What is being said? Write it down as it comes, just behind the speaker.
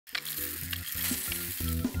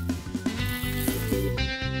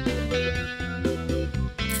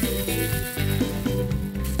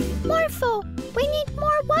Morphle, we need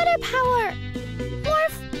more water power.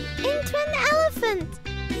 Morph into an elephant.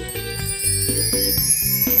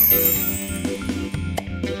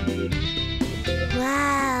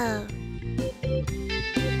 Wow.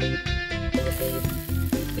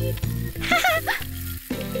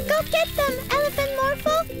 Go get them, Elephant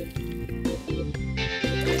Morphle.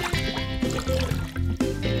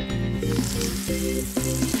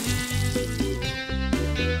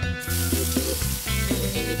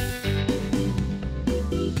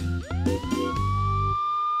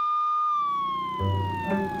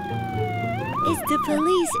 It's the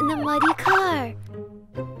police in the muddy car.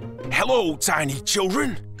 Hello, tiny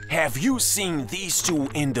children. Have you seen these two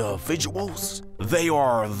individuals? They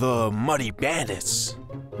are the Muddy Bandits.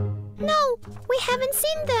 No, we haven't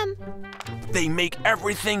seen them. They make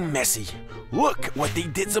everything messy. Look what they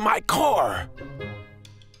did to my car.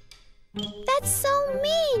 That's so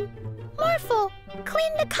mean. Morphle,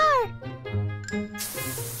 clean the car.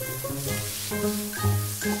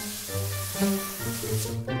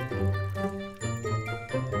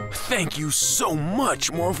 Thank you so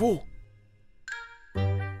much, Morphle.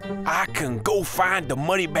 I can go find the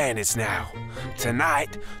Muddy Bandits now.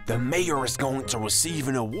 Tonight, the mayor is going to receive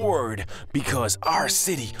an award because our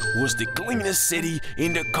city was the cleanest city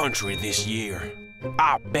in the country this year.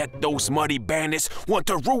 I bet those Muddy Bandits want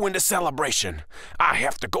to ruin the celebration. I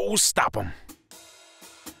have to go stop them.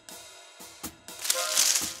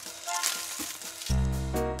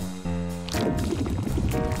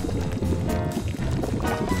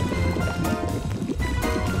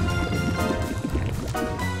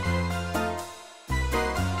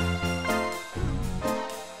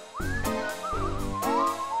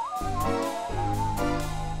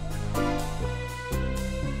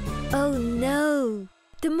 Oh no!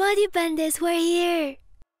 The Muddy Bandits were here!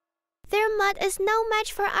 Their mud is no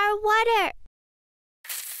match for our water!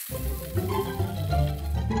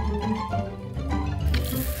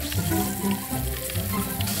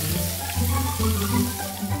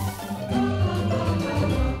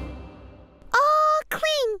 All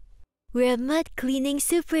clean! We're mud cleaning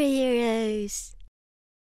superheroes!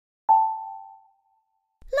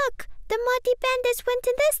 Look! The Muddy Bandits went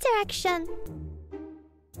in this direction!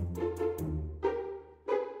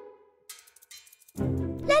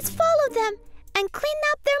 Let's follow them and clean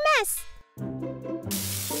up their mess.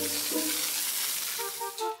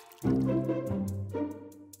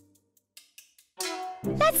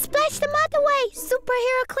 Let's splash the mud away,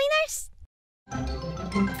 superhero cleaners.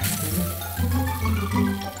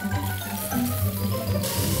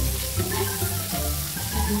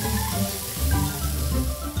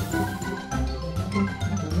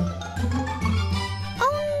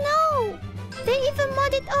 They even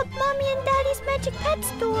mudded up Mommy and Daddy's Magic Pet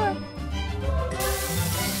store.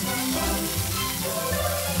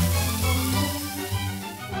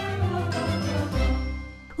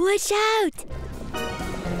 Watch out!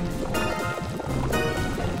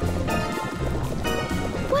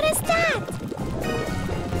 What is that?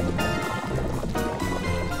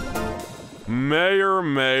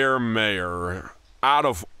 Mayor. Out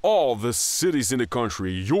of all the cities in the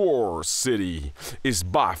country, your city is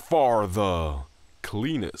by far the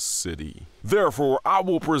cleanest city. Therefore, I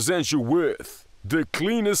will present you with the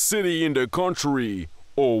Cleanest City in the Country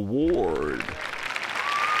Award.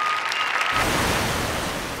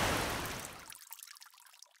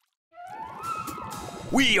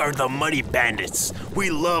 We are the Muddy Bandits.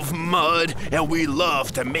 We love mud and we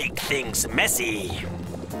love to make things messy.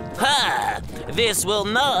 Ha! This will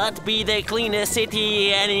not be the cleanest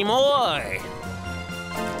city anymore.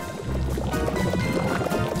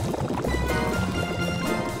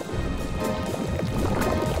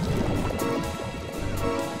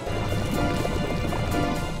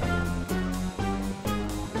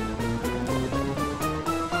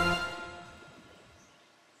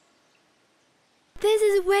 This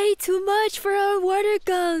is way too much for our water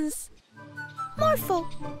guns. Morphle,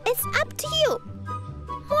 it's up to you.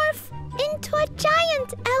 Morph into a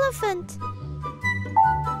giant elephant.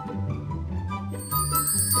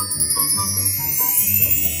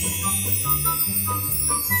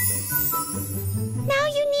 Now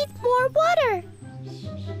you need more water.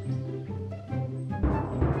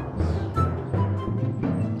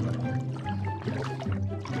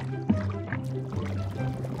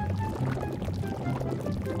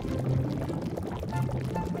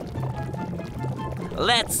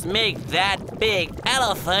 Let's make that big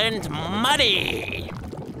elephant muddy.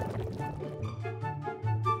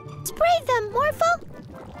 Spray them, Morphle.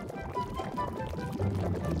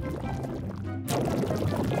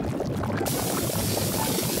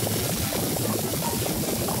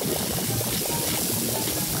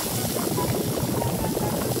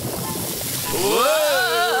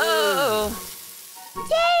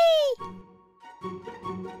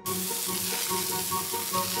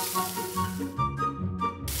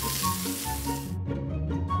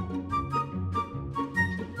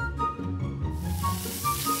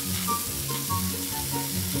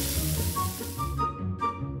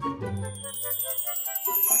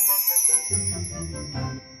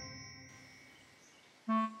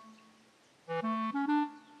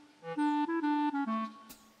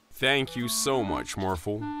 Thank you so much,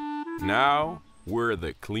 Morphle. Now we're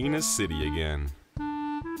the cleanest city again.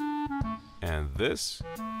 And this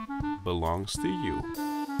belongs to you.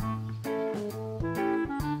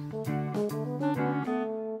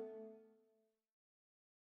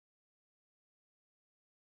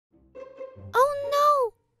 Oh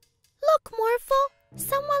no! Look, Morphle!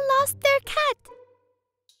 Someone lost their cat!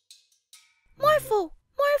 Morphle!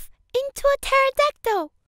 Morph into a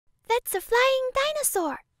pterodactyl! That's a flying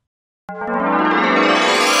dinosaur!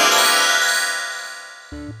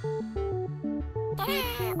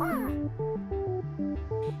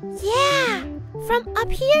 Yeah! From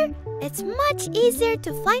up here, it's much easier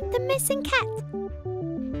to find the missing cat.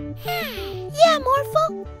 Yeah,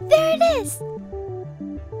 Morphle! There it is!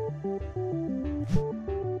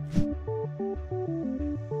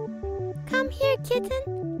 Come here,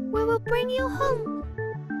 kitten. We will bring you home.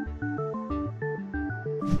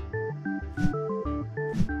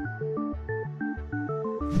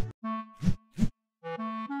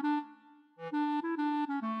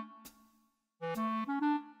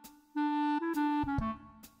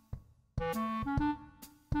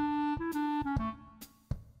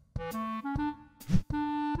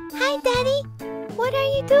 Hi, Daddy. What are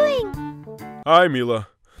you doing? Hi, Mila.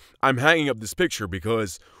 I'm hanging up this picture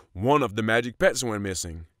because one of the magic pets went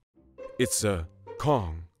missing. It's a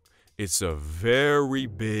Kong. It's a very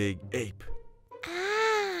big ape.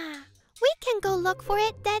 Ah, we can go look for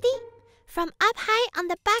it, Daddy. From up high on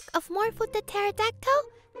the back of Morphle the pterodactyl,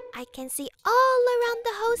 I can see all around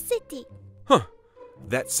the whole city. Huh,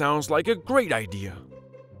 that sounds like a great idea.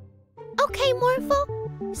 Okay, Morphle.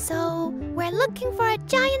 So, we're looking for a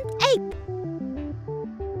giant ape.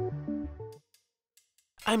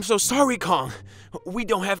 I'm so sorry, Kong. We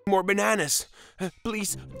don't have more bananas.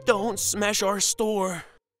 Please don't smash our store.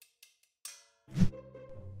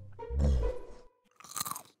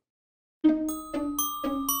 Hey,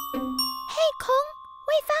 Kong,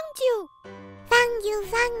 we found you.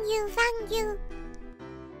 Found you.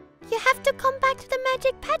 You have to come back to the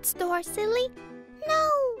Magic Pet store, silly. No.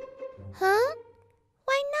 Huh?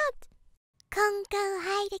 Why not? Kong, go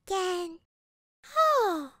hide again.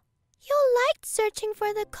 Oh, you liked searching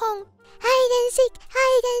for the Kong. Hide and seek.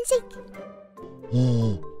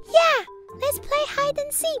 Yeah, let's play hide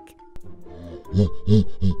and seek.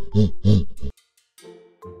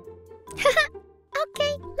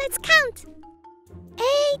 Okay, let's count.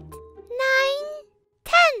 8, 9,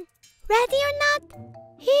 10. Ready or not?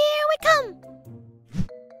 Here we come.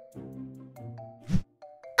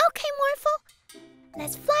 Okay, Morphle.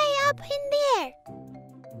 Let's fly up in the air.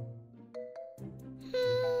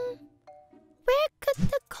 Where could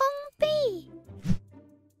the Kong be?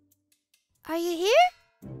 Are you here?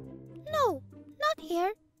 No, not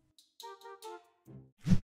here.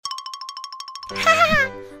 Haha!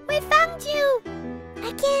 We found you!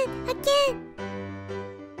 Again!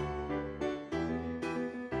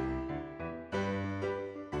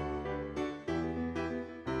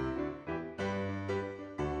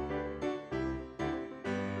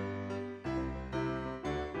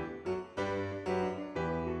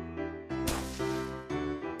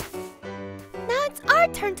 Now it's our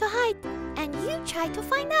turn to hide, and you try to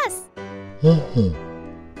find us.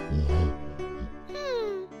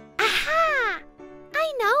 Aha!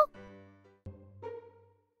 I know!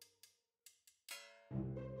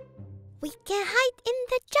 We can hide in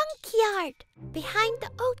the junkyard, behind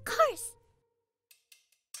the old cars.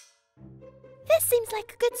 This seems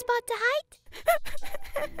like a good spot to hide.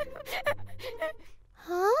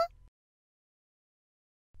 Huh?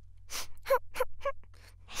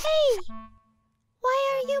 Hey! Why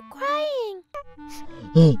are you crying?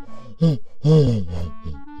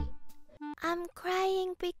 I'm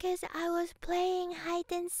crying because I was playing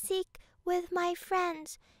hide and seek with my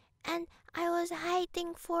friends, and I was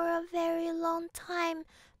hiding for a very long time,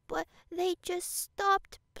 but they just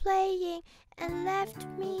stopped playing and left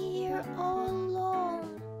me here all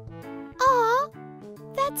alone. Aw,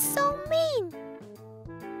 that's so mean.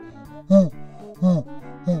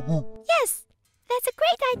 Yes, that's a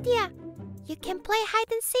great idea. You can play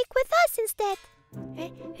hide and seek with us instead.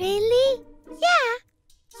 Really? Yeah.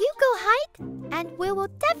 You go hide, and we will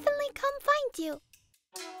definitely come find you.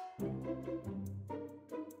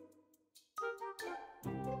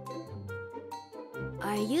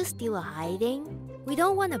 Are you still hiding? We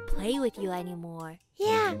don't want to play with you anymore.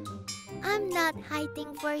 Yeah, I'm not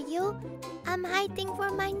hiding for you. I'm hiding for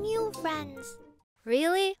my new friends.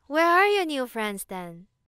 Really? Where are your new friends then?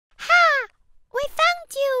 Ha! We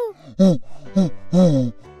found you!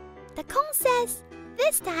 The Kong says,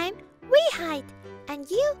 this time we hide and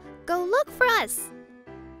you go look for us.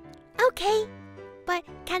 Okay, but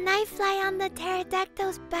can I fly on the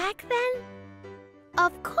pterodactyl's back then?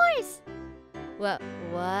 Of course. What?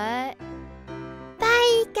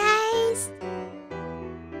 Bye, guys.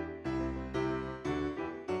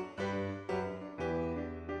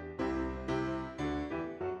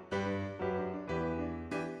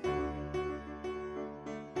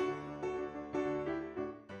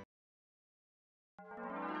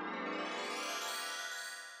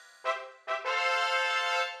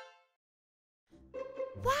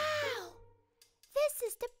 Wow! This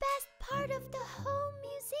is the best part of the whole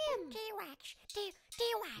museum. T-Rex,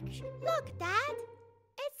 T-Rex. Look, Dad.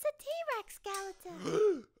 It's a T-Rex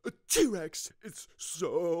skeleton. A T-Rex! It's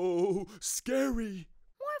so scary.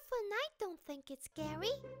 Morphle and I don't think it's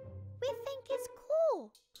scary. We think it's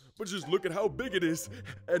cool. But just look at how big it is.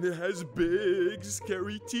 And it has big,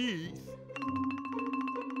 scary teeth.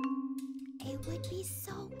 It would be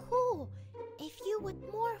so cool if you would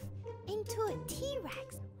morph into a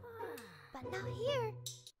T-Rex. But now here,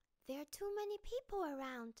 there are too many people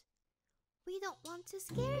around. We don't want to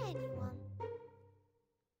scare anyone.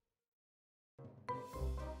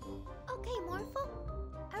 Okay, Morphle.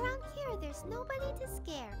 Around here, there's nobody to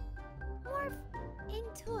scare. Morph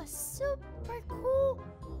into a super cool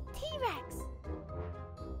T-Rex.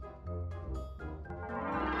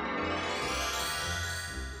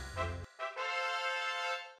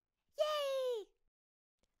 Yay!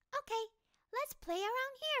 Okay, let's play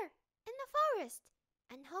around here in the forest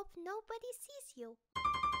and hope nobody sees you.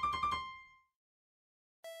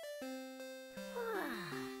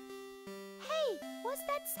 Hey, what's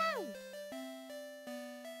that sound?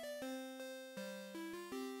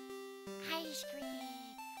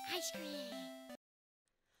 Ice cream.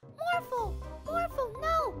 Morphle! Morphle,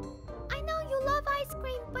 no! I know you love ice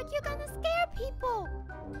cream, but you're gonna scare people!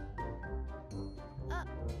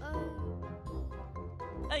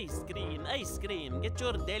 Ice cream, get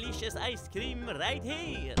your delicious ice cream right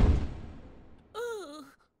here. Oh,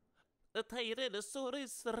 a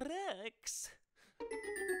Tyrannosaurus Rex.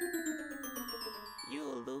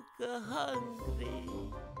 You look hungry.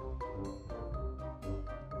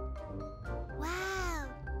 Wow!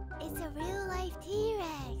 It's a real-life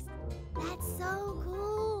T-Rex! That's so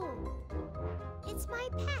cool! It's my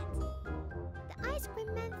pet! The ice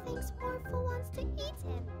cream man thinks Morphle wants to eat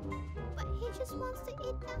him, but he just wants to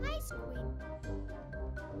eat the ice cream.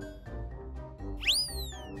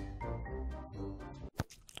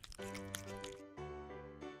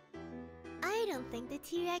 I don't think the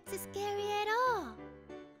T-Rex is scary at all.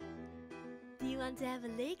 Do you want to have a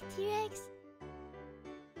lick, T-Rex?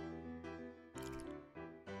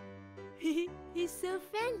 He's so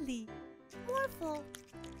friendly. Morphle,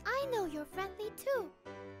 I know you're friendly too,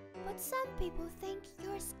 but some people think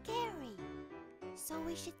you're scary. So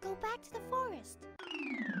we should go back to the forest.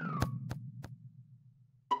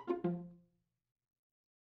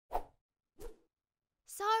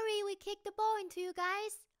 Sorry we kicked the ball into you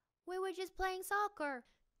guys. We were just playing soccer.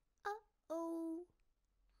 Uh-oh.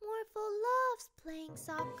 Morphle loves playing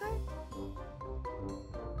soccer.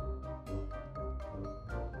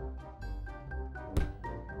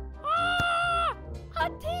 Ah! A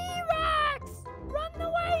T-Rex! Run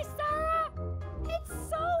away, Sarah! It's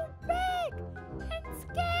so big and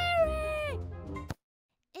scary!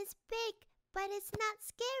 It's big, but it's not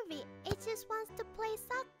scary. It just wants to play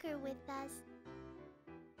soccer with us.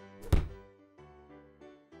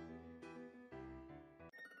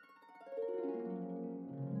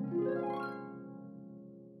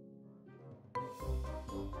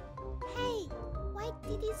 Hey, why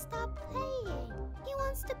did he stop playing? He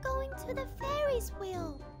wants to go into the Ferris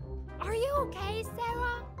wheel. Are you okay,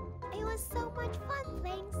 Sarah? It was so much fun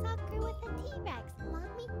playing soccer with a T-Rex,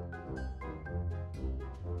 Mommy.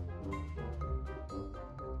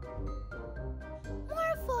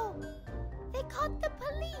 Morphle! They caught the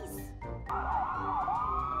police! I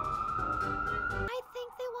think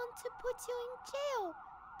they want to put you in jail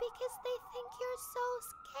because they think you're so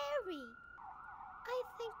scary. I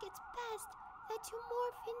think it's best that you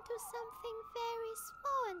morph into something very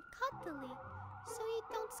small and cuddly so you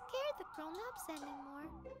don't scare the grown-ups anymore.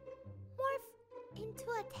 Morph into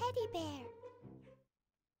a teddy bear.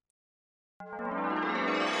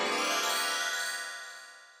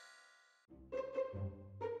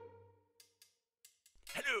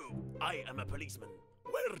 Hello, I am a policeman.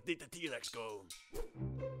 Where did the T-Rex go?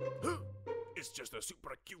 Huh? It's just a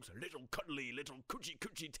super cute, little cuddly, little coochie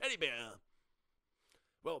teddy bear.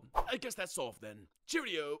 Well, I guess that's solved then.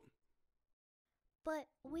 Cheerio! But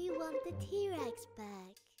we want the T-Rex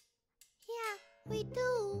back. Yeah, we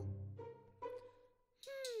do.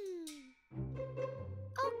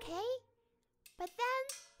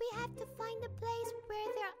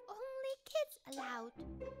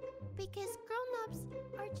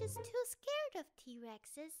 scared of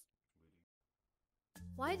T-Rexes.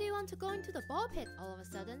 Why do you want to go into the ball pit all of a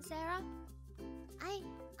sudden, Sarah?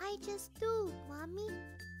 I just do, Mommy.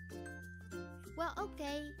 Well,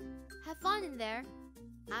 okay. Have fun in there.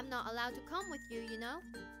 I'm not allowed to come with you, you know?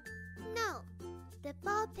 No, the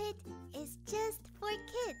ball pit is just for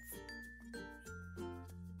kids.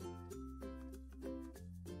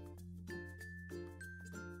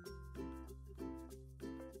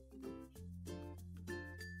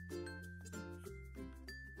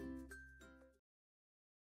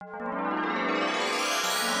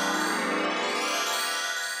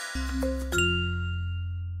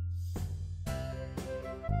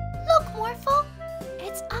 Look, Morphle!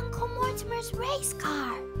 It's Uncle Mortimer's race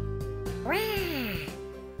car.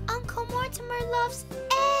 Uncle Mortimer loves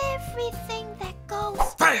everything that goes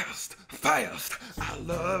Fast! Fast! I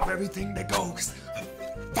love everything that goes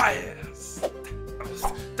fast!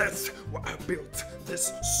 That's why I built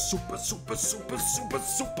this super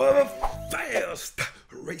fast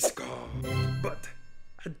race car. But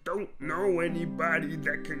I don't know anybody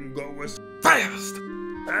that can go as fast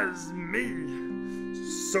as me.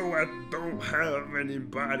 So I don't have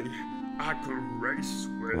anybody I can race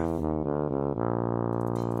with.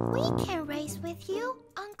 We can race with you,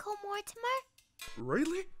 Uncle Mortimer.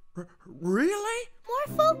 Really? Really?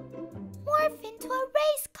 Morphle, morph into a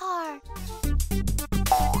race car.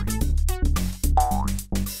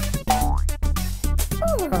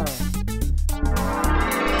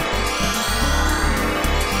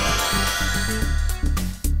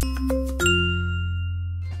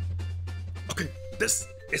 Okay, this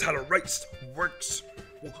is how the race works.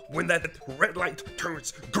 When that red light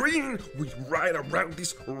turns green, we ride around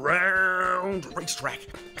this round racetrack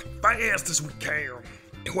as fast as we can.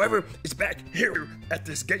 Whoever is back here at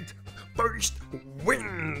this gate first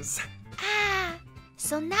wins. Ah,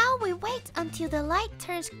 so now we wait until the light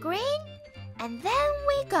turns green, and then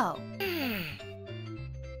we go.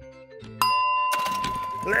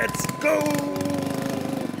 Let's go!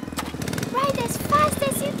 Ride as fast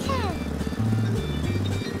as you can.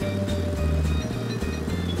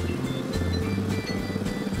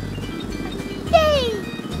 Yay!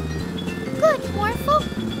 Good, Morphle.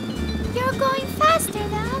 You're going faster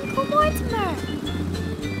than Uncle Mortimer.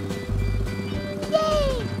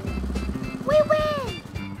 Yay! We win!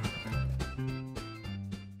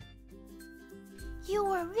 You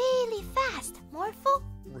were really fast, Morphle.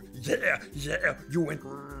 Yeah, you went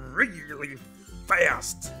really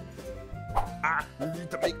fast. I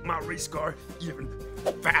need to make my race car even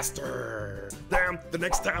faster. Then the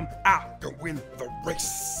next time I can win the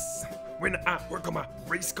race. When I work on my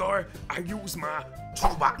race car, I use my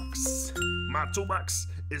toolbox. My toolbox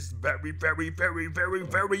is very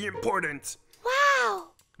important.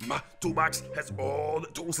 Wow! My toolbox has all the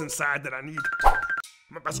tools inside that I need.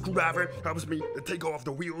 My screwdriver helps me to take off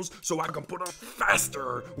the wheels so I can put on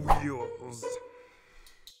faster wheels.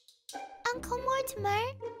 Uncle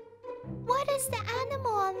Mortimer, what is the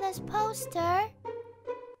animal on this poster?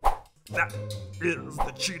 That is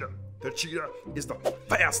the cheetah. The cheetah is the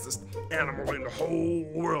fastest animal in the whole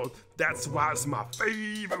world. That's why it's my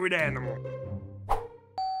favorite animal.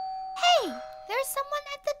 Hey, there's someone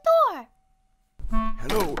at the door.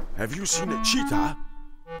 Hello, have you seen a cheetah?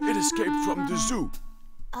 It escaped from the zoo.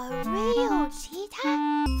 A real cheetah?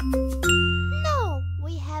 No,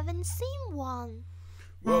 we haven't seen one.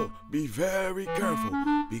 Well, be very careful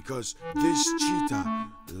because this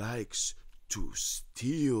cheetah likes to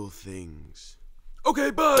steal things.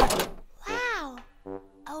 Okay, bye! Wow,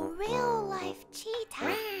 a real-life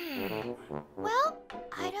cheetah. Well,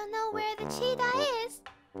 I don't know where the cheetah is,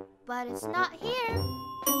 but it's not here.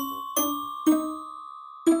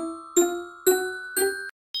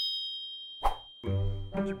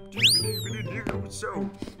 So,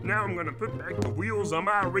 now I'm gonna put back the wheels on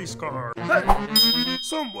my race car. Hey!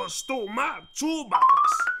 Someone stole my toolbox!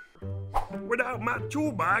 Without my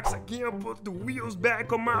toolbox, I can't put the wheels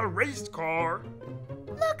back on my race car.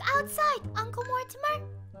 Look outside, Uncle Mortimer.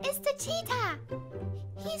 It's the cheetah.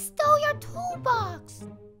 He stole your toolbox.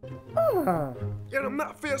 And I'm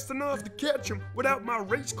not fast enough to catch him without my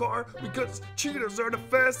race car because cheetahs are the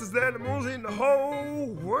fastest animals in the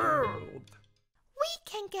whole world. We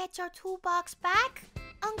can get your toolbox back,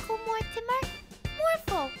 Uncle Mortimer.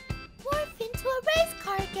 Morphle, morph into a race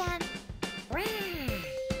car again.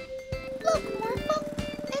 Look, Morphle,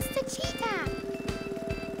 it's the cheetah.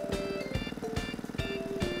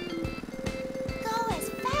 Go as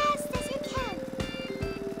fast as you can.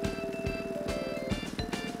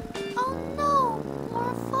 Oh no,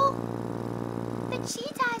 Morphle. The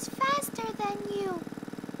cheetah is faster than you.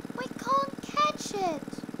 We can't catch it.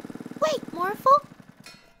 Wait, Morphle.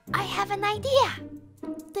 I have an idea. idea!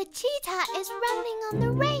 The cheetah is running on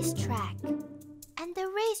the racetrack, and the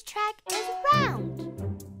racetrack is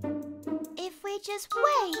round. If we just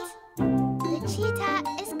wait, the cheetah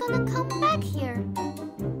is gonna come back here.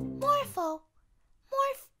 Morphle,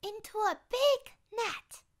 morph into a big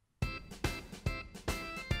gnat.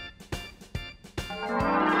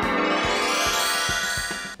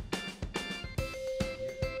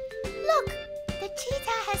 Look, the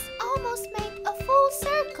cheetah has almost made a full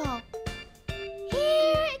circle.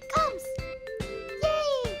 Here it comes.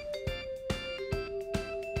 Yay!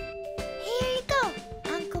 Here you go,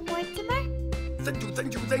 Uncle Mortimer. Thank you,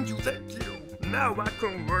 thank you, thank you, thank you. Now I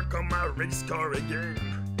can work on my race car again.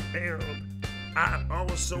 And I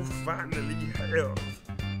also finally have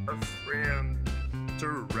a friend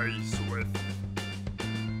to race with.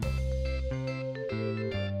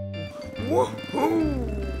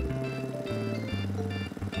 Woohoo!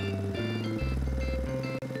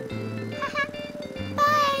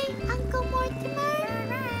 Bye, Uncle Mortimer.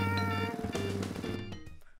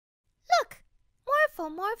 Look,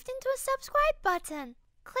 Morphle morphed into a subscribe button.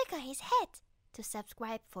 Click on his head to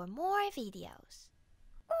subscribe for more videos.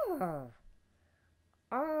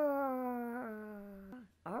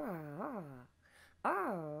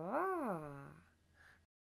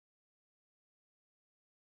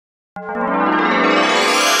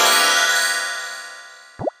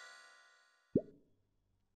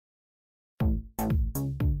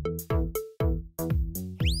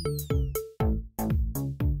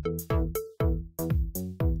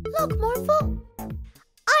 Look, Morphle.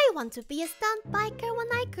 I want to be a stunt biker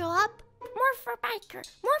when I grow up. Morphle biker,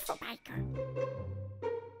 Morphle biker.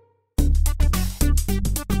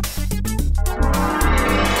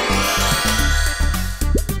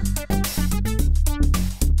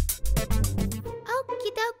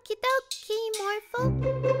 Okie dokie dokie, Morphle.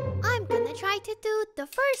 I'm gonna try to do the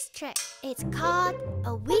first trick. It's called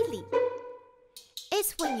a wheelie.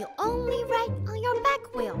 It's when you only ride on your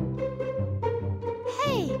back wheel.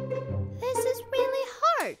 Hey, this is really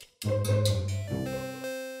hard.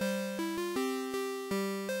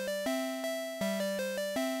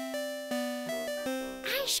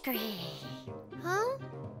 Ice cream. Huh?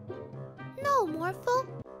 No, Morphle.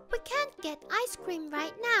 We can't get ice cream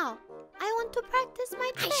right now. I want to practice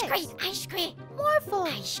my tricks. Ice cream, ice cream. Morphle.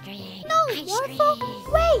 Ice cream. No, ice Morphle.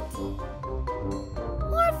 cream. Wait.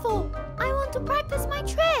 Morphle, I want to practice my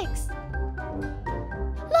tricks.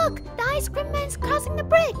 Look, the ice cream man's crossing the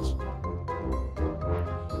bridge.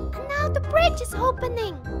 And now the bridge is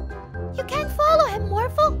opening. You can't follow him,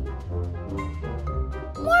 Morphle.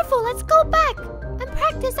 Morphle, let's go back and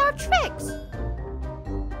practice our tricks.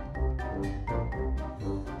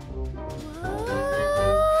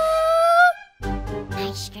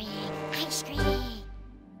 Ice cream, ice cream.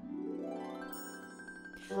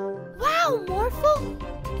 Wow, Morphle,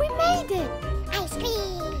 we made it. Ice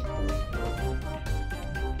cream.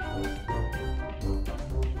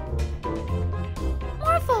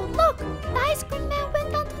 Morphle, look, the ice cream man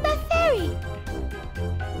went onto that ferry.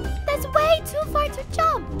 That's way too far to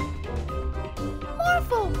jump.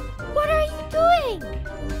 Morphle, what are you doing?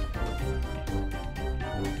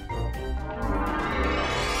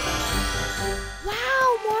 Wow,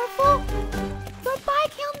 Morphle, you're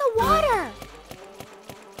biking on the water.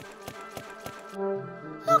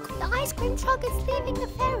 Look, the ice cream truck is leaving the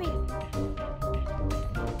ferry.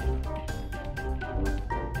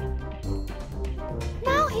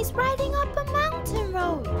 Now he's riding up a mountain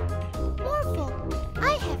road. Morphle,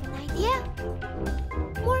 I have an idea.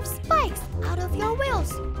 Morph spikes out of your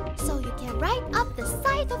wheels so you can ride up the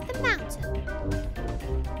side of the mountain.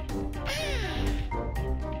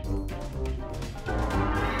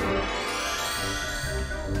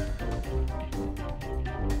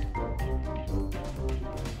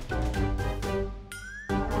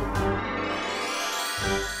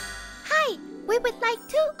 Hi, we would like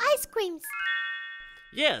 2 ice creams.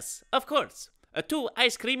 Yes, of course. 2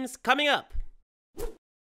 ice creams coming up.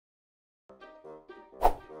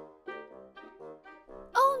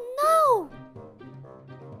 Oh no!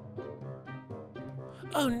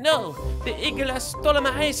 Oh no, the eagle has stolen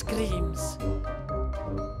my ice creams.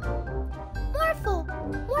 Morphle,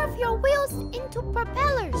 morph your wheels into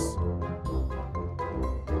propellers.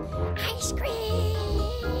 Ice cream.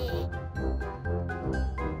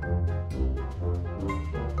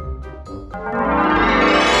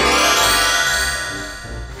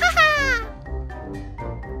 Haha!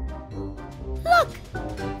 Look,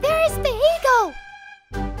 there is the eagle.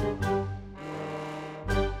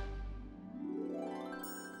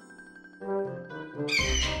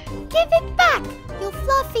 Give it back, you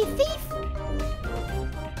fluffy thief!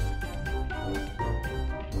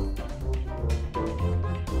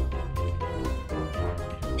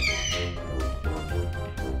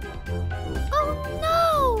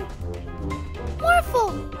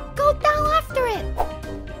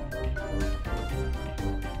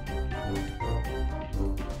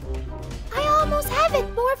 almost have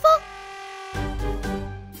it, Morphle.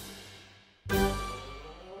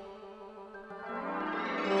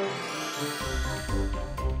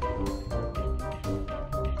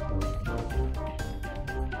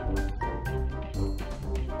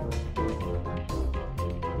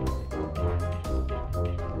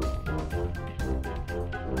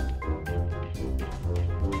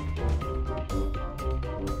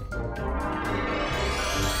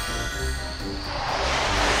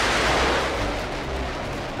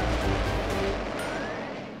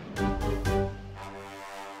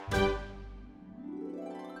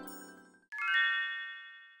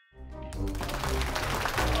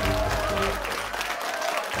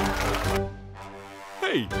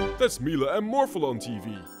 Hey, that's Mila and Morphle on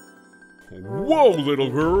TV. Whoa, little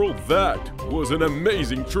girl, that was an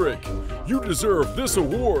amazing trick. You deserve this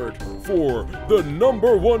award for the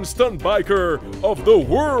 #1 stunt biker of the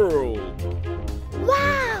world.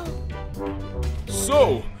 Wow!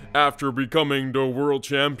 So, after becoming the world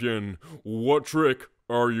champion, what trick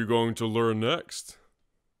are you going to learn next?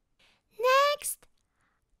 Next,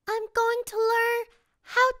 I'm going to learn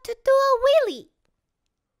how to do a wheelie.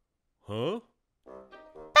 Huh?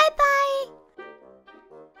 Bye-bye!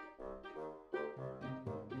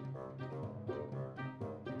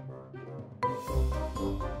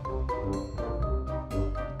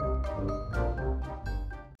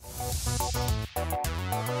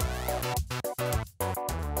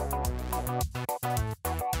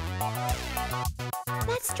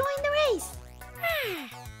 Let's join the race.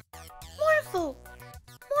 Morphle,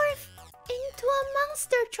 morph into a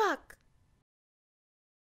monster truck.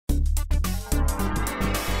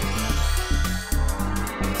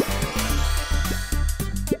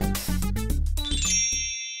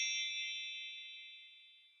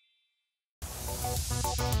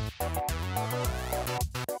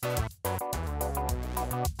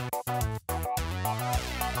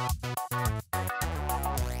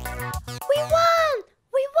 We won!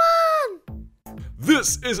 We won!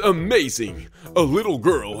 This is amazing! A little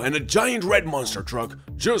girl and a giant red monster truck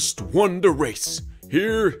just won the race.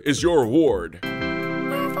 Here is your award.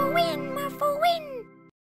 Morphle win, Morphle win.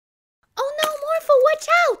 Oh no, Morphle, watch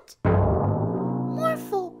out!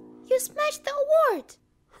 Morphle, you smashed the award.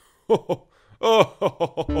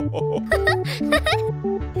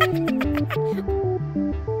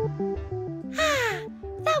 Ah,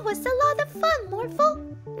 that was a lot of fun, Morphle.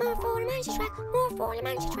 Morphle the monster truck, Morphle the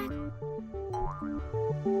monster truck.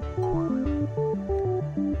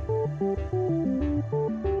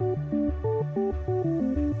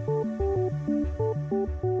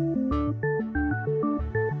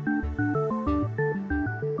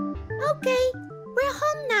 Okay, we're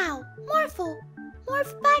home now. Morphle,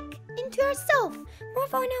 morph back into yourself.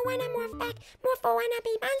 Morphle no wanna morph back, Morphle wanna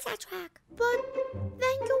be monster truck. But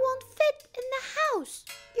then you won't fit in the house.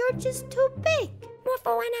 You're just too big.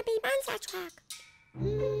 Morphle wanna be monster truck.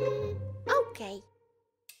 Okay.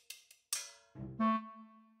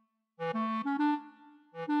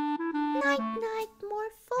 Night-night,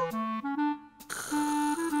 Morphle.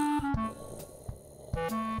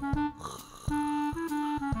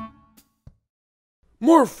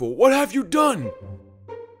 Morphle, what have you done?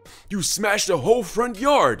 You smashed the whole front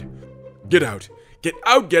yard. Get out. Get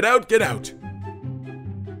out, get out, get out.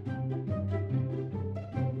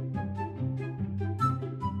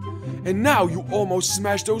 And now you almost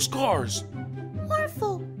smashed those cars.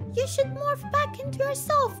 Morphle, you should morph back into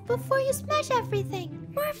yourself before you smash everything.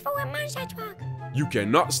 Morphle a monster truck. You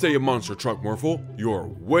cannot stay a monster truck, Morphle. You're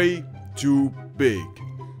way too big.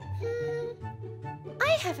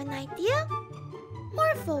 I have an idea.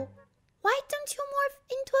 Morphle, why don't you morph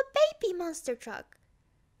into a baby monster truck?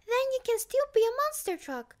 Then you can still be a monster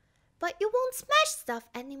truck, but you won't smash stuff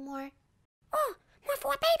anymore. Oh,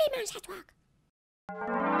 Morphle a baby monster truck.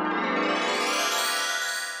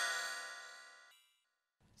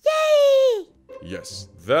 Yay! Yes,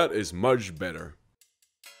 that is much better.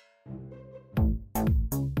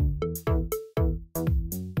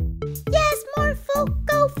 Yes, Morphle,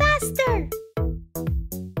 go faster!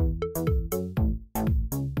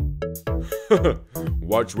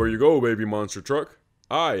 Watch where you go, baby monster truck.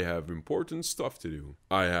 I have important stuff to do.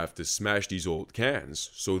 I have to smash these old cans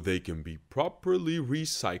so they can be properly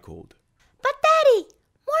recycled. But Daddy,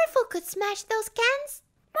 Morphle could smash those cans.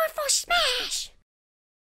 Morphle smash.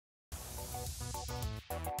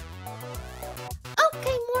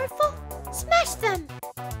 Okay, Morphle, smash them.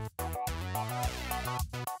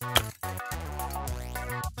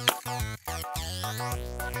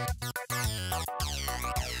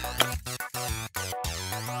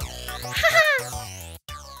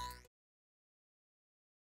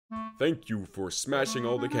 Thank you for smashing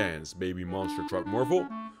all the cans, baby monster truck Morphle.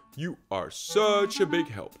 You are such a big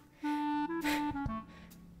help.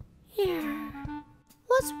 Yeah.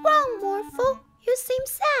 What's wrong, Morphle? You seem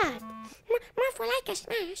sad. Morphle like a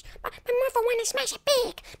smash, but Morphle wanna smash a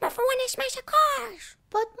pig. Morphle wanna smash a cars.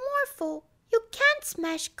 But Morphle, you can't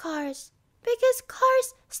smash cars. Because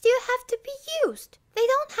cars still have to be used. They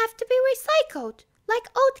don't have to be recycled, like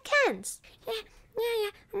old cans. Yeah,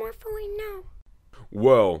 Morphle, we know.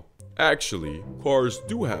 Well, actually, cars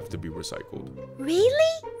do have to be recycled.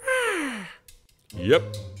 Really?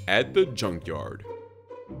 Yep, at the junkyard.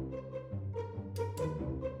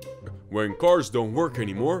 When cars don't work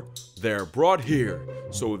anymore, they're brought here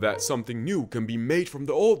so that something new can be made from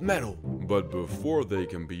the old metal. But before they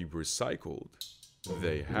can be recycled,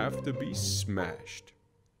 they have to be smashed.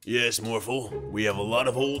 Yes, Morphle, we have a lot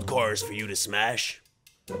of old cars for you to smash.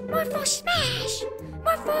 Morphle smash!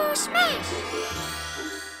 Morphle smash!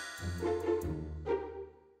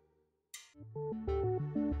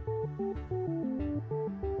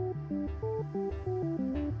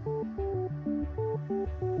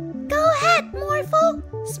 Go ahead, Morphle!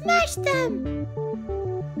 Smash them!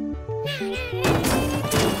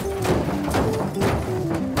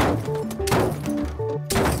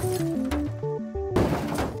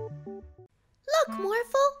 Look,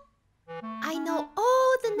 Morphle! I know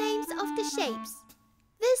all the names of the shapes.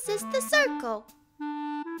 This is the circle.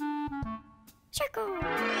 Circle!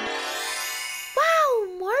 Wow,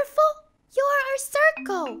 Morphle! You're a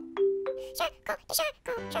circle! Circle!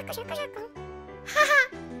 Haha!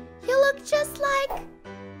 You look just like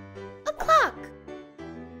a clock.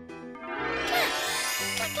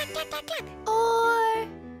 Clap! Or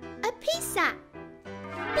a pizza.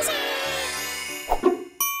 Pizza!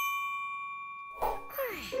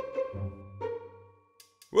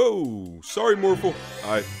 Whoa, sorry Morphle,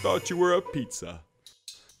 I thought you were a pizza.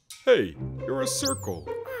 Hey, you're a circle.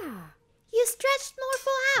 You stretched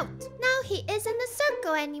Morphle out. Now he isn't a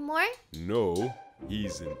circle anymore. No,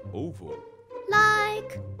 he's an oval.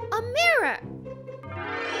 Like a mirror.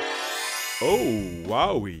 Oh,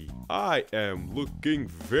 wowie, I am looking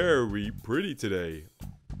very pretty today.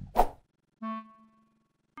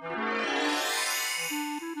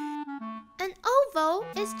 An oval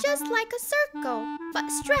is just like a circle, but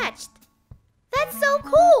stretched. That's so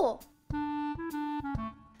cool!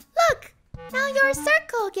 Look! Now you're a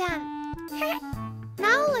circle again.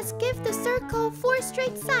 Now let's give the circle 4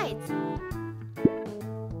 straight sides.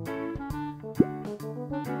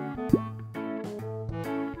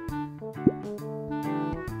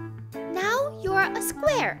 Now you're a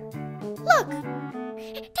square. Look!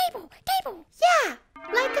 Table! Yeah!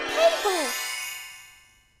 Like a table!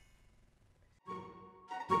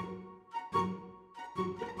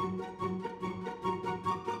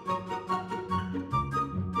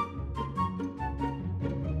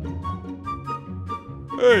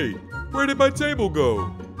 Hey, where did my table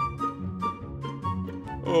go?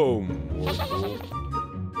 Oh,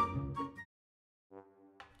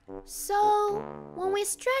 So, when we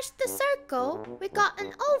stretched the circle, we got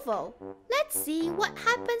an oval. Let's see what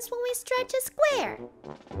happens when we stretch a square.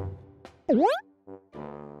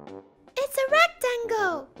 It's a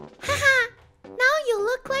rectangle! Haha! Now you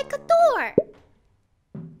look like a door!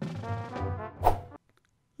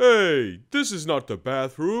 hey, this is not the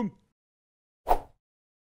bathroom.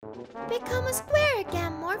 Become a square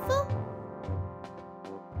again, Morphle.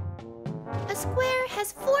 A square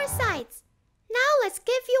has 4 sides. Now let's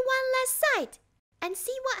give you one less side and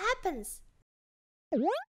see what happens.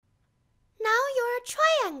 Now you're a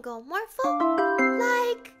triangle, Morphle.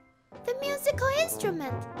 Like the musical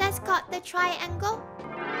instrument that's got the triangle.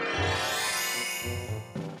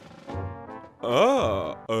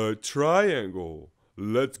 Ah, a triangle.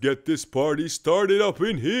 Let's get this party started up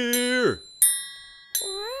in here.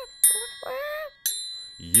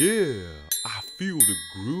 Yeah, I feel the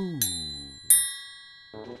groove.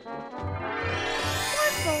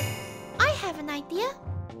 Morphle, I have an idea.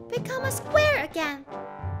 Become a square again,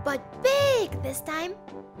 but big this time.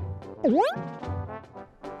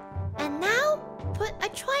 And now, put a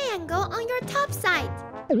triangle on your top side.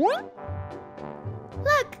 Look,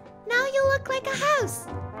 now you look like a house.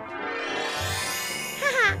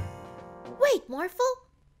 Haha. Wait, Morphle,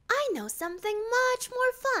 I know something much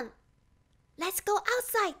more fun. Let's go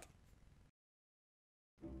outside.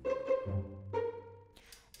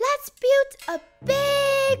 Let's build a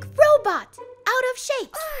big robot out of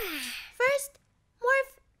shapes. First,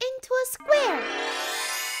 morph into a square.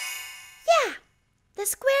 Yeah, the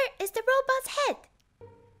square is the robot's head.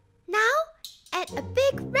 Now, add a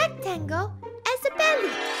big rectangle as a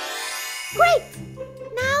belly. Great!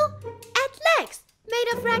 Now, add legs made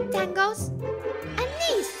of rectangles. rectangles and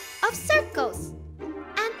knees of circles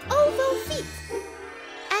and oval feet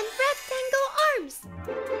and rectangle arms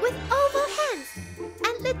with oval hands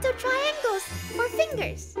and little triangles for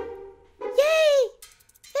fingers. Yay!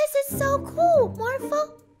 This is so cool,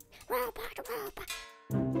 Morphle. Robot, robot.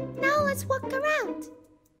 Now let's walk around.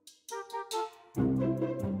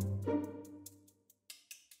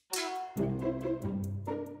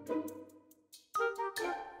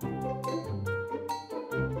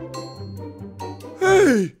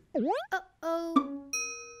 Hey! Uh-oh.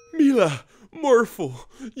 Mila, Morphle,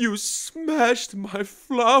 you smashed my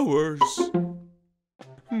flowers.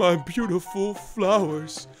 My beautiful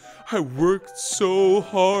flowers. I worked so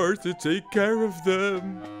hard to take care of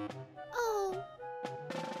them. Oh.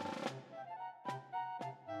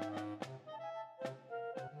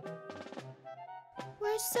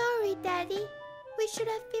 We're sorry, Daddy. We should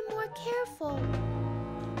have been more careful.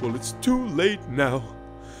 Well, it's too late now.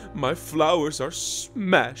 My flowers are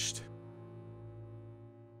smashed.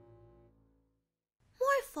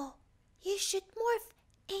 Morphle, you should morph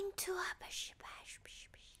into a...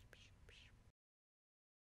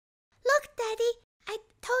 Look, Daddy, I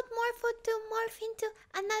told Morphle to morph into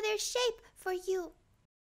another shape for you.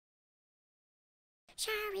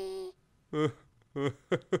 Sorry.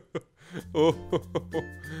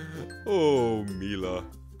 Oh, Mila.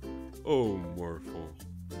 Oh, Morphle.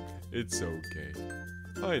 It's okay.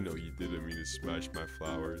 I know you didn't mean to smash my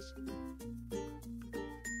flowers.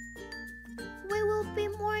 We will be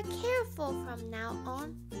more careful from now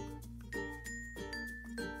on.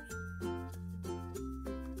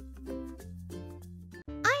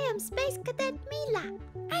 I am Space Cadet Mila.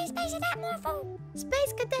 I'm Space Cadet Morphle.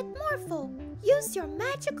 Space Cadet Morphle, use your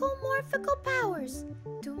magical morphical powers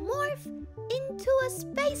to morph into a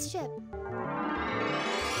spaceship.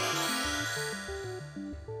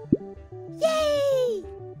 Yay!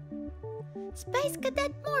 Space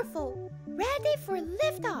Cadet Morphle, ready for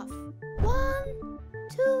liftoff. 1,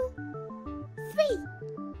 2, 3.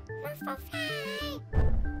 Morphle fly.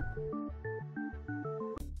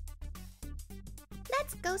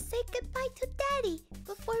 Let's go say goodbye to Daddy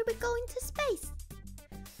before we go into space.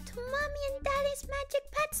 To Mommy and Daddy's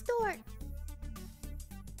Magic Pet Store.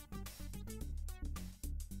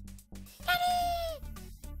 Daddy!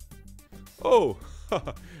 Oh,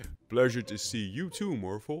 pleasure to see you too,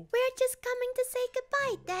 Morphle. We're just coming to say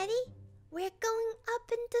goodbye, Daddy. We're going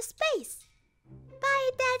up into space.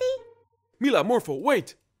 Bye, Daddy. Mila, Morphle,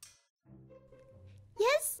 wait!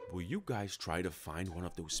 Yes? Will you guys try to find one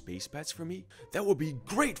of those space pets for me? That would be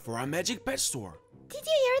great for our Magic Pet Store. Did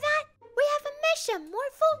you hear that? We have a mission,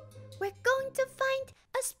 Morphle. We're going to find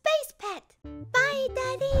a space pet. Bye,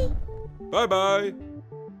 Daddy. Bye-bye.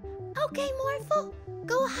 Okay, Morphle.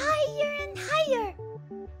 Go higher and higher.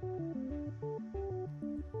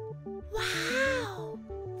 Wow!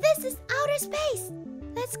 This is outer space.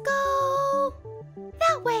 Let's go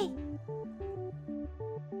that way.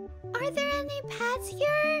 Are there any pets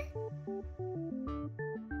here?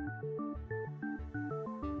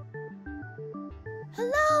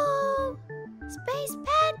 Hello? Space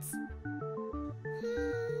pets?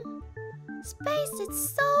 Space is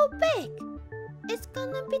so big. It's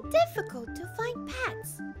gonna be difficult to find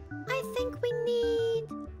pets. I think we need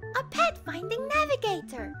a pet finding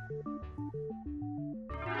navigator.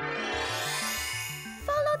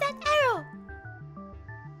 Follow that arrow.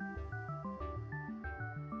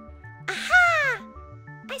 Aha!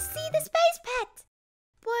 I see the space pet.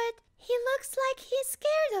 But he looks like he's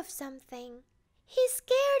scared of something. He's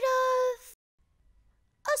scared of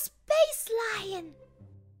a space lion.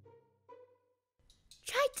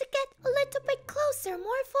 Try to get a little bit closer,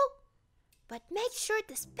 Morphle. But make sure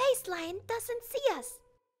the space lion doesn't see us.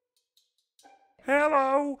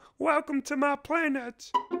 Hello, welcome to my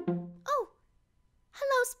planet. Oh,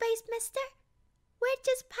 hello, Space Mister. We're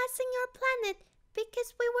just passing your planet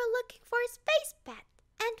because we were looking for a space pet,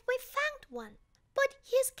 and we found one. But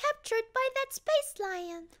he's captured by that space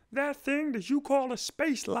lion. That thing that you call a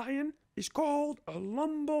space lion is called a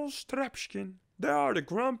lumbostrapskin. They are the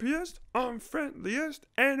grumpiest, unfriendliest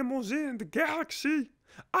animals in the galaxy.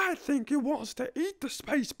 I think it wants to eat the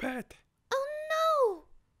space pet. Oh no!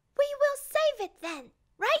 We will save it then,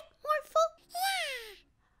 right, Morphle? Yeah.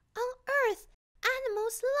 On Earth,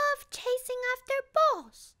 animals love chasing after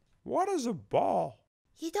balls. What is a ball?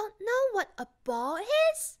 You don't know what a ball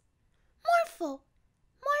is? Morphle,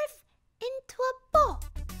 morph into a ball.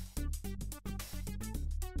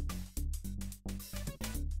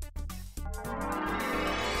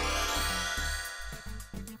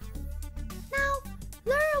 Now,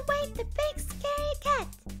 lure away the big scary cat.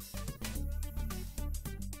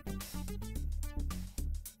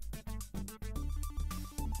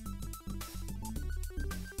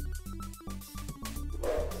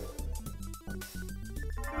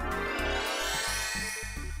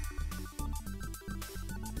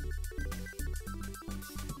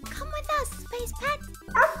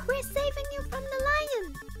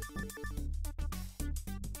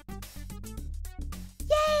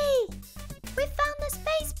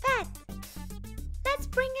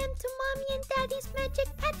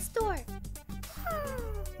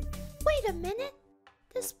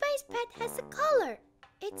 The space pet has a collar.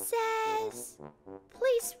 It says,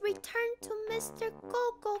 "Please return to Mr.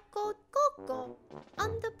 Go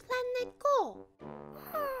on the planet Go."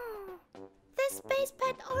 This space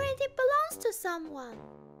pet already belongs to someone.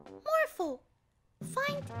 Morphle,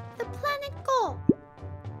 find the planet Go.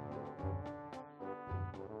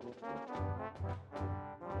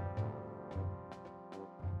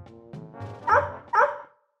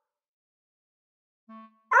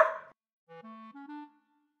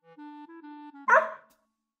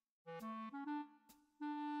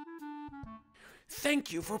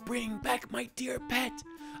 Thank you for bringing back my dear pet.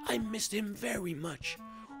 I missed him very much.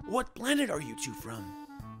 What planet are you two from?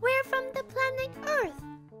 We're from the planet Earth.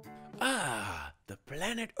 Ah, the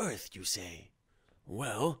planet Earth, you say?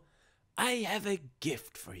 Well, I have a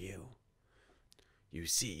gift for you. You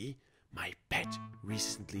see, my pet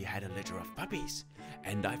recently had a litter of puppies,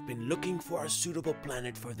 and I've been looking for a suitable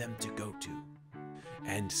planet for them to go to.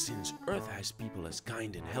 And since Earth has people as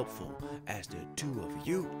kind and helpful as the two of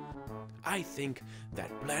you, I think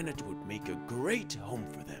that planet would make a great home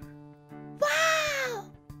for them.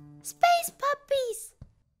 Wow! Space puppies!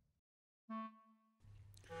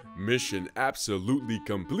 Mission absolutely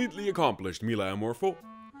completely accomplished, Mila and Morphle.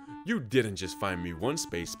 You didn't just find me one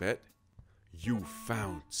space pet. You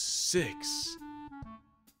found 6.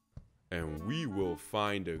 And we will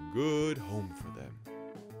find a good home for them.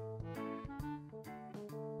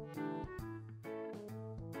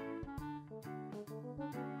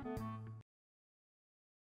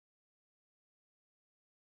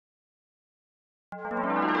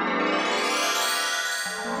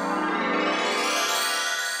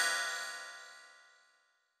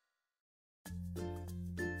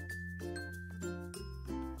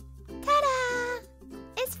 Ta-da!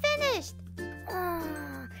 It's finished!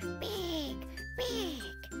 Oh, big.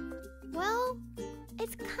 Well,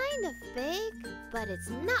 it's kind of big, but it's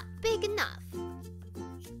not big enough.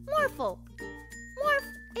 Morphle, morph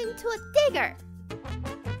into a digger.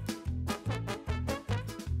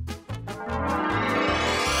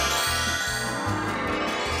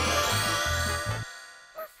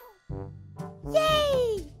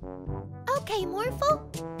 Yay! Okay, Morphle,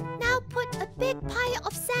 now put a big pile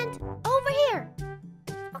of sand over here.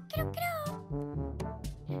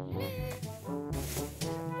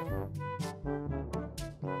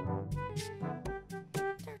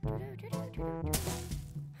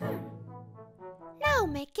 Now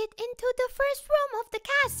make it into the first room of the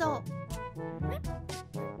castle.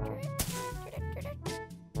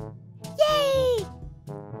 Yay!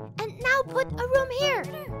 And now put a room here.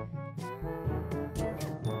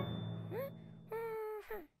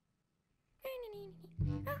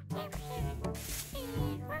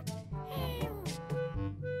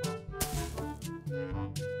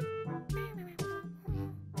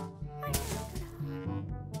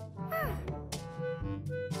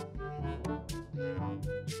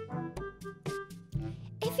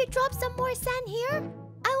 If you drop some more sand here,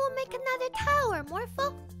 I will make another tower,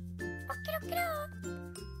 Morphle.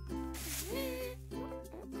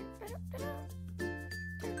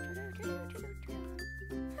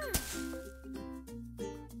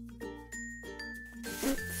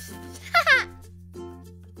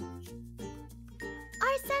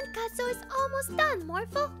 Our sandcastle is almost done,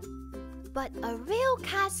 Morphle. But a real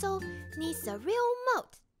castle needs a real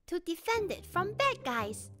moat to defend it from bad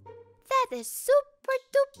guys. That is super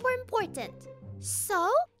duper important.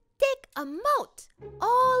 So, dig a moat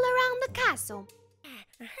all around the castle.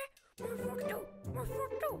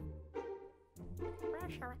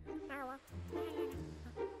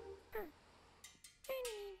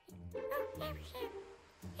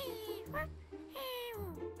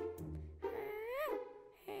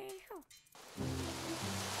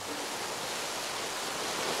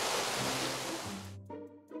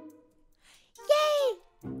 Yay!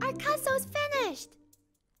 Our castle is finished.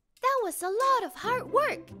 That was a lot of hard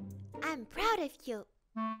work. I'm proud of you.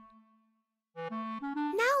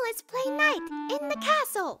 Now let's play knight in the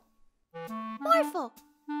castle. Morphle,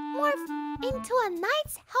 morph into a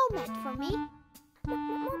knight's helmet for me.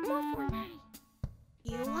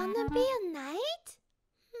 You wanna be a knight?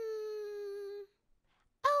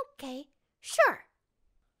 Okay, sure.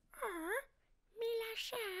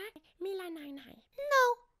 No,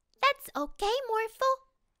 that's okay, Morphle.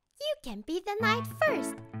 You can be the knight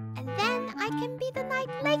first, and then I can be the knight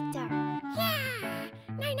later. Yeah!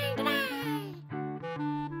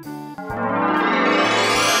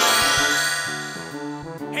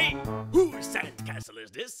 Hey, whose sandcastle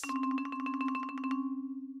is this?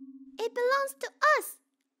 It belongs to us.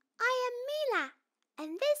 I am Mila,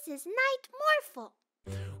 and this is Knight Morphle.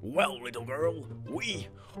 Well, little girl, we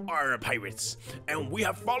are pirates, and we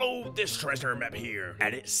have followed this treasure map here.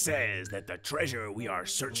 And it says that the treasure we are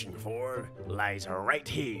searching for lies right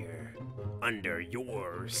here, under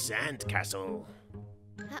your sandcastle.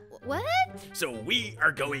 What? So we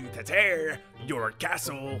are going to tear your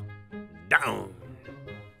castle down.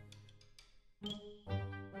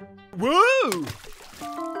 Whoa!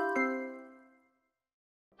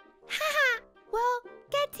 Haha! Well,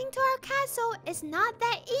 getting to our castle is not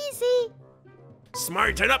that easy.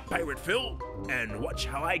 Smarten up, Pirate Phil, and watch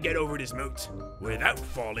how I get over this moat without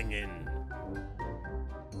falling in.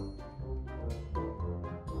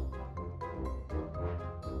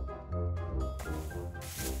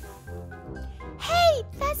 Hey,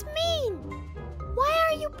 that's mean! Why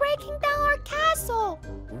are you breaking down our castle?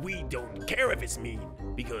 We don't care if it's mean,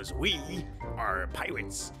 because we are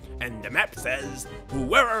pirates, and the map says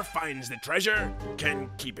whoever finds the treasure can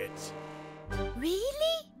keep it.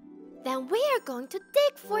 Really? Then we are going to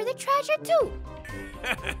dig for the treasure too.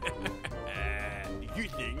 You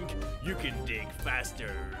think you can dig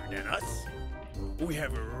faster than us? We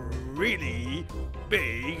have really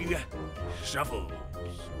big shovels.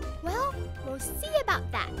 Well, we'll see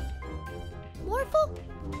about that. Morphle,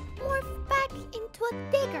 morph back into a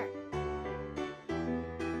digger.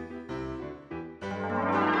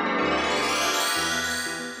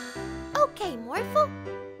 Okay, Morphle.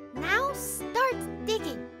 Now start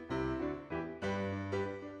digging.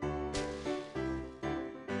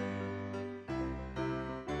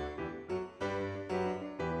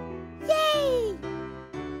 Yay!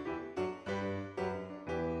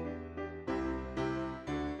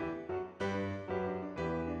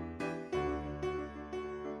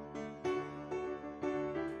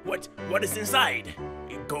 What is inside?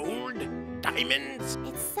 Gold? Diamonds?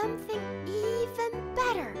 It's something even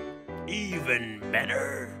better. Even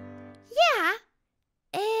better? Yeah,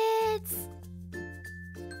 it's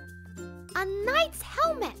a knight's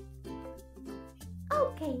helmet.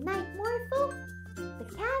 Okay, Knight Morphle, the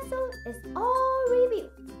castle is all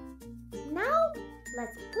rebuilt. Now,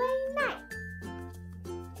 let's play knight.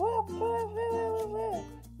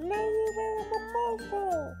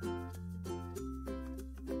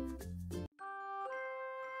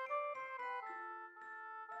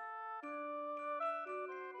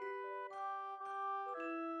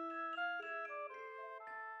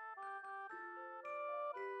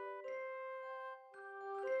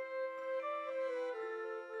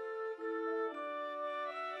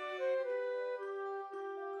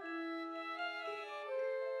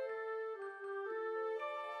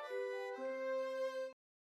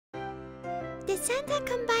 Did Santa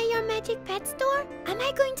come by your magic pet store? Am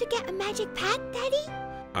I going to get a magic pet, Daddy?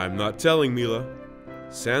 I'm not telling, Mila.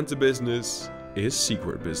 Santa business is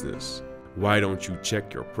secret business. Why don't you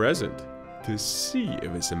check your present to see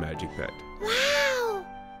if it's a magic pet? Wow!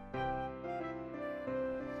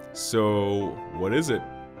 So, what is it?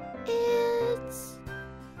 It's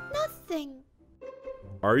nothing.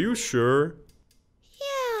 Are you sure?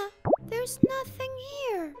 Yeah, there's nothing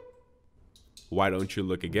here. Why don't you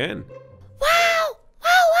look again? Wow!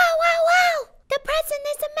 Wow, wow, wow, wow! The present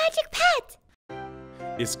is a magic pet!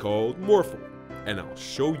 It's called Morphle, and I'll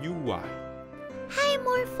show you why. Hi,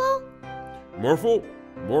 Morphle. Morphle,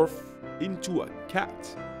 morph into a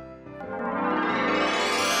cat. Wow!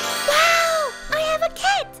 I have a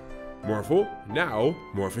cat! Morphle, now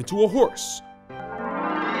morph into a horse.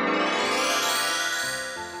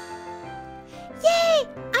 Yay!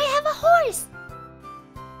 I have a horse!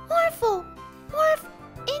 Morphle, morph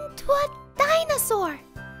into a dinosaur!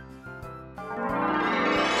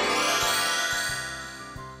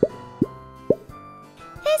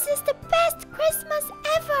 This is the best Christmas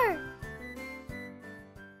ever!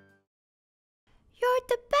 You're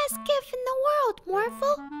the best gift in the world,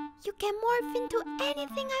 Morphle. You can morph into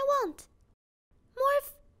anything I want.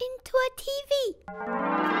 Morph into a TV.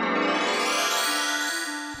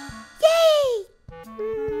 Yay!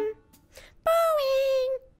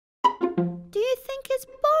 Boring! Do you think it's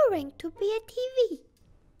boring to be a TV?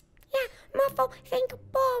 Yeah, Morphle think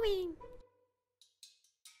boring.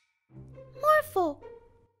 Morphle,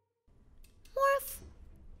 morph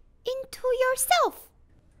into yourself.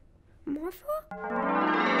 Morphle?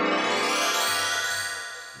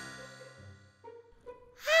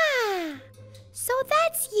 Ah, so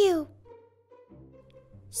that's you.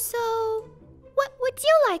 So, what would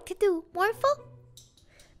you like to do, Morphle?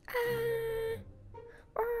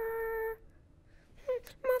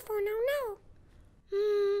 Morphle, no.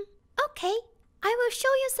 Okay. I will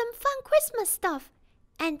show you some fun Christmas stuff,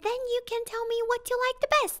 and then you can tell me what you like the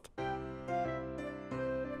best.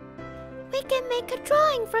 We can make a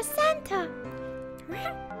drawing for Santa.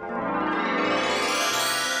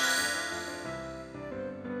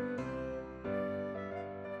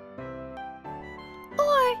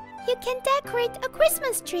 you can decorate a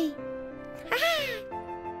Christmas tree.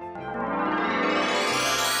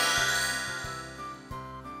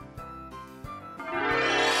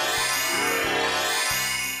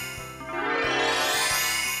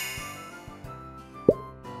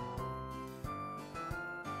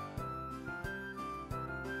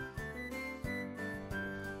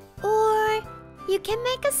 Or you can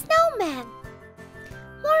make a snowman.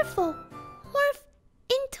 Morphle, morph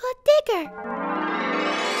into a digger.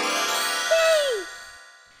 Yay!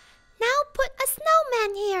 Now put a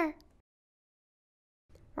snowman here.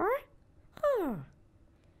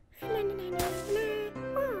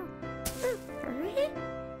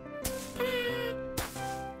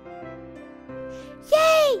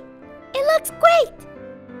 Yay! It looks great!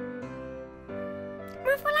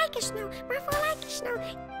 Morphle like a snow, Morphle like a snow.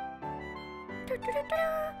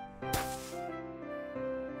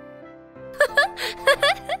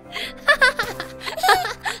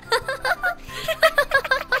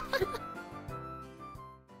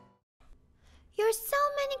 You're so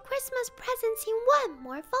many Christmas presents in one,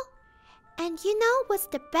 Morphle. And you know what's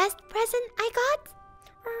the best present I got?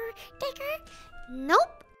 Digger?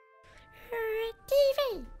 Nope.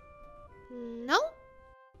 TV? Nope.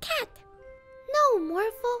 Cat? No,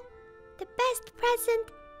 Morphle. The best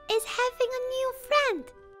present is having a new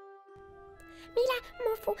friend. Mila,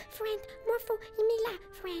 Morphle, friend. Morphle, Mila,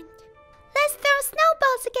 friend. Let's throw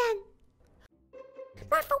snowballs again.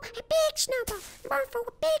 Morphle, a big snowball. Morphle,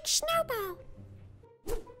 a big snowball.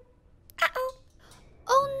 Uh-oh.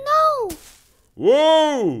 Oh no!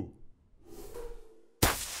 Whoa!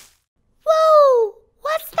 Whoa!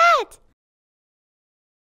 What's that?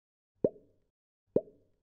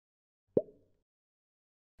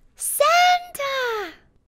 Santa!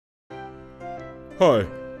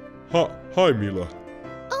 Hi, Mila.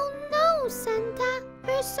 Oh no, Santa.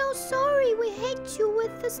 We're so sorry we hit you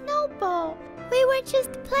with the snowball. We were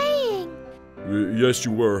just playing. Yes,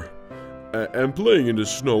 you were. And playing in the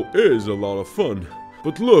snow is a lot of fun.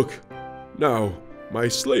 But look, now my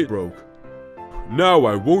sleigh broke. Now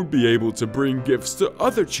I won't be able to bring gifts to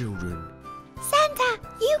other children. Santa,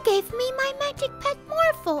 you gave me my magic pet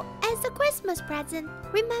Morphle as a Christmas present,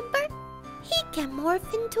 remember? He can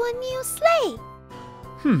morph into a new sleigh.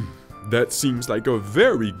 That seems like a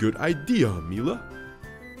very good idea, Mila.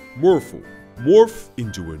 Morphle, morph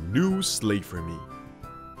into a new sleigh for me.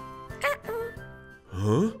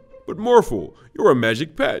 Huh? But Morphle, you're a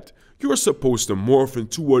magic pet. You're supposed to morph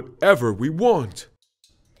into whatever we want.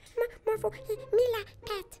 Morphle, Mila,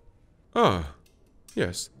 pet. Ah,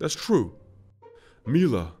 yes, that's true.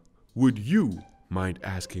 Mila, would you mind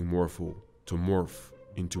asking Morphle to morph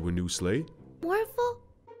into a new sleigh? Morphle,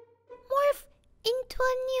 morph into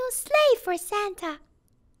a new sleigh for Santa.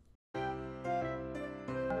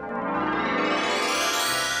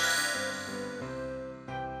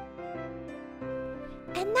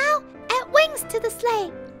 And now add wings to the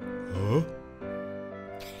sleigh. Huh?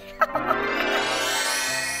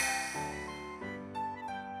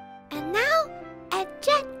 And now add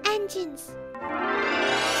jet engines.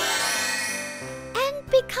 And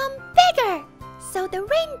become bigger, so the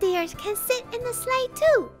reindeers can sit in the sleigh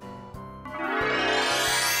too.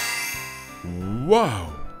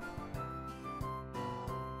 Wow!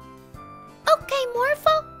 Okay,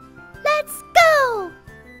 Morphle, let's go!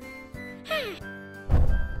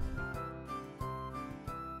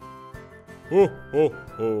 Ho, ho,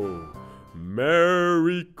 ho!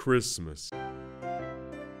 Merry Christmas!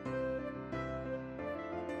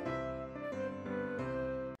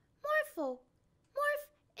 Morphle, morph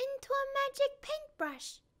into a magic paintbrush.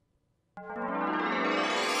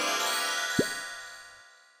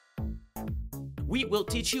 We will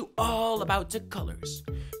teach you all about the colors.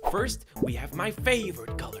 First, we have my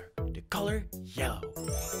favorite color, the color yellow.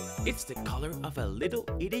 It's the color of a little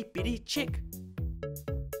itty bitty chick.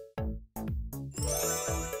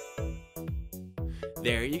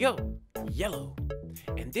 There you go, yellow.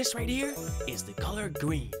 And this right here is the color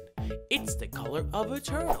green. It's the color of a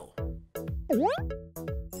turtle.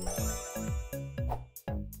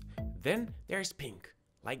 Then there's pink,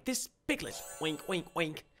 like this piglet, wink, wink,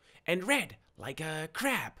 wink. And red, like a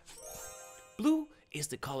crab. Blue is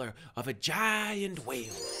the color of a giant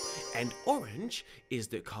whale. And orange is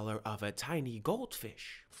the color of a tiny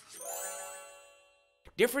goldfish.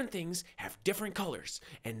 Different things have different colors,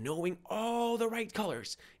 and knowing all the right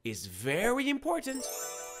colors is very important.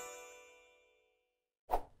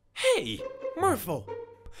 Hey, Morphle,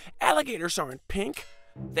 alligators aren't pink.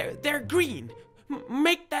 They're green.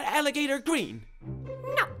 Make that alligator green.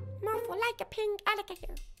 No, Morphle like a pink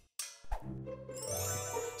alligator.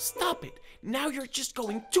 Stop it! Now you're just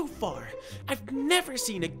going too far. I've never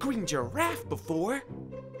seen a green giraffe before.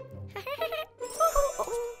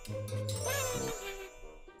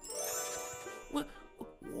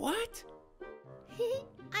 What?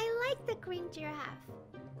 I like the green giraffe.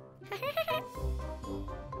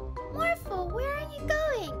 Morphle, where are you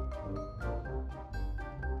going?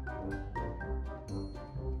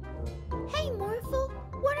 Hey, Morphle,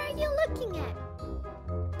 what are you looking at?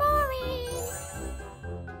 Boring!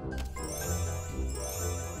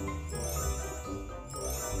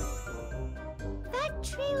 That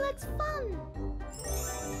tree looks fun.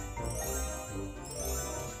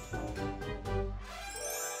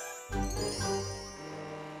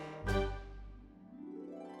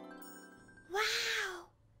 Wow!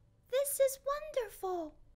 This is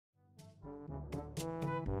wonderful!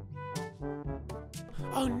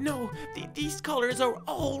 Oh no, these colors are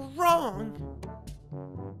all wrong.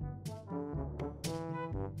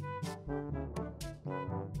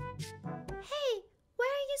 Hey, why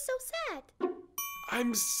are you so sad?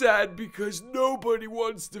 I'm sad because nobody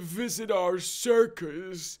wants to visit our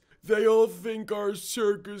circus. They all think our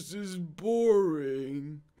circus is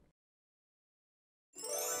boring.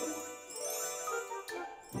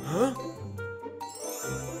 Huh?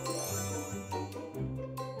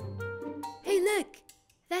 Hey, look!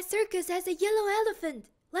 That circus has a yellow elephant.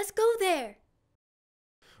 Let's go there.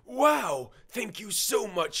 Wow! Thank you so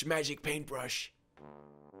much, Magic Paintbrush.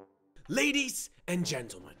 Ladies and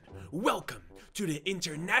gentlemen, welcome to the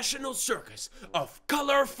International Circus of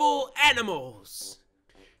Colorful Animals.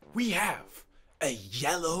 We have a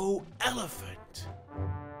yellow elephant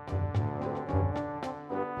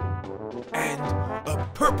and a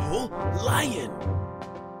purple lion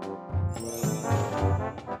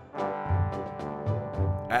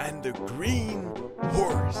And a green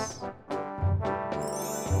horse.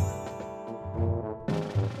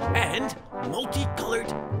 and multicolored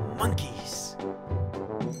monkeys.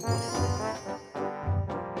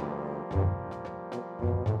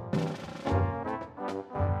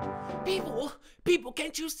 People,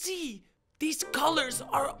 can't you see? These colors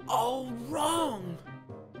are all wrong.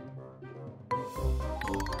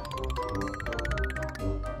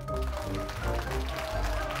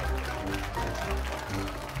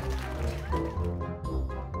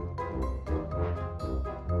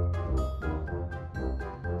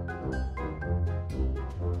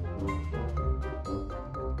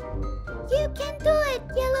 You can do it,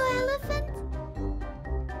 yellow elephant.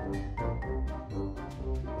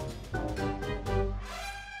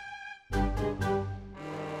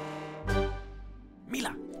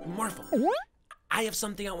 Mila, Morphle, I have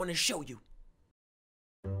something I want to show you.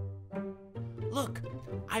 Look,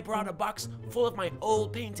 I brought a box full of my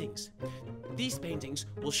old paintings. These paintings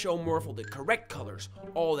will show Morphle the correct colors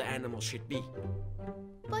all the animals should be.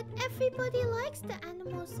 But everybody likes the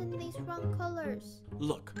animals in these wrong colors.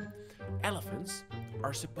 Look, elephants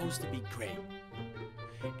are supposed to be gray,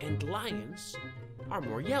 and lions are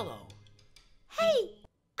more yellow. Hey,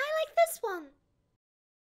 I like this one.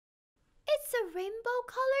 It's a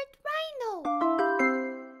rainbow-colored rhino.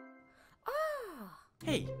 Oh,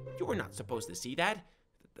 Hey, you were not supposed to see that.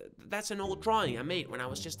 That's an old drawing I made when I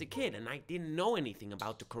was just a kid, and I didn't know anything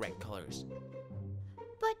about the correct colors.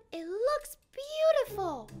 But it looks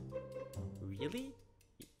beautiful. Really?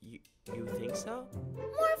 You think so?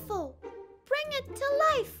 Morphle, bring it to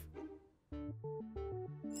life.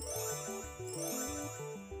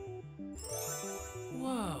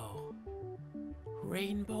 Whoa.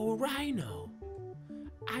 Rainbow rhino.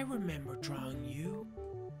 I remember drawing you.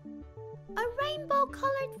 A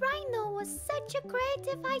rainbow-colored rhino was such a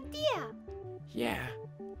creative idea. Yeah.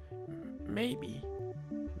 Maybe.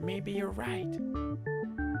 Maybe you're right.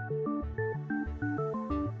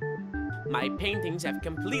 My paintings have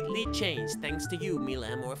completely changed thanks to you, Mila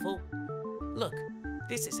and Morphle. Look,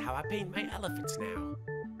 this is how I paint my elephants now.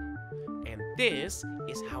 And this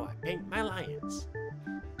is how I paint my lions.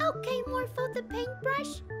 Okay, Morphle the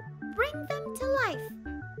paintbrush, bring them to life.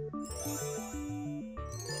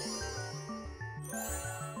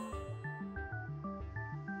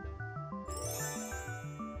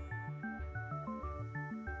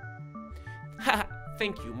 Haha,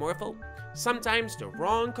 thank you, Morphle. Sometimes the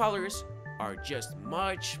wrong colors are just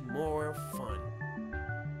much more fun.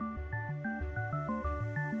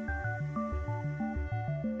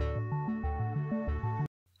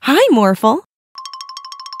 Hi, Morphle.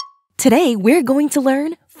 Today we're going to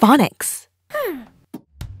learn phonics.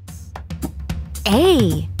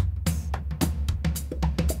 A.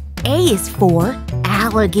 A is for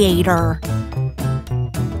alligator.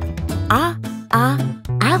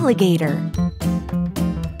 Alligator.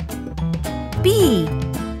 B.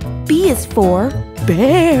 B is for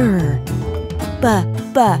bear.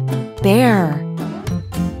 Bear.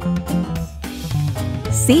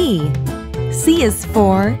 C is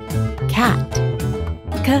for cat.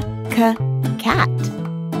 Cat.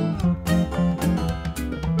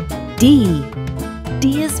 D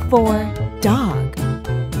is for dog.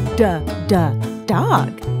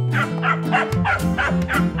 Dog.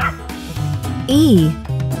 E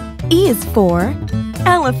is for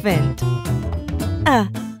elephant.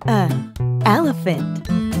 Elephant.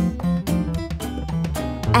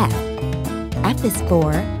 F is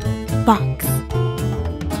for fox.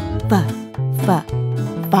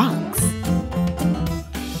 Fox.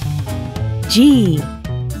 G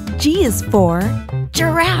is for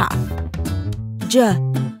giraffe.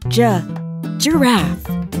 Giraffe.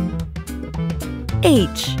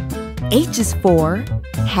 H is for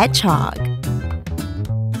hedgehog.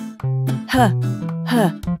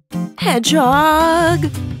 Hedgehog.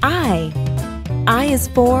 I is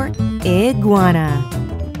for iguana.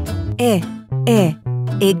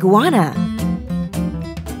 Iguana.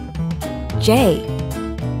 J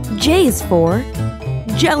is for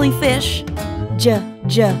jellyfish.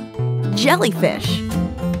 Jellyfish.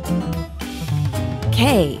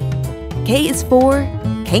 K is for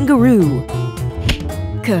kangaroo.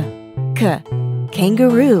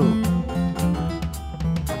 Kangaroo.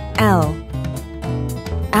 L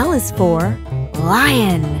is for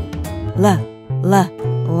lion.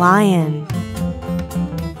 Lion.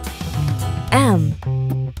 M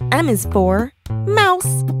is for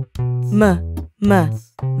mouse.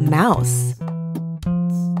 Mouse.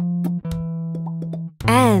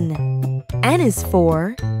 N is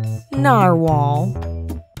for narwhal.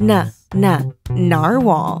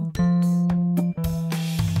 Narwhal.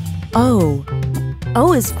 O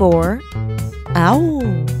is for owl.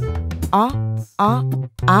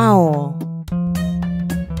 Owl.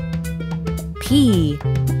 P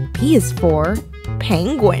is for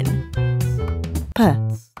penguin.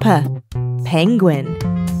 Penguin.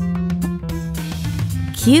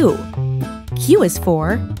 Q is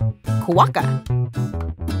for quokka.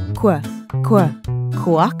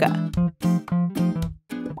 Quokka.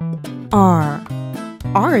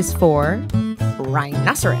 R is for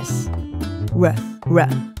rhinoceros.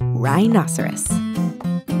 Rhinoceros.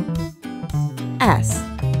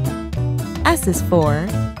 S is for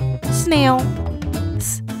snail.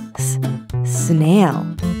 Snail.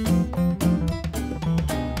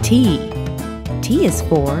 T is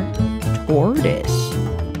for tortoise.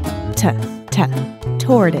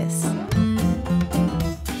 Tortoise.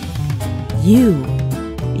 U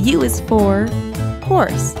is for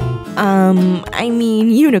horse. I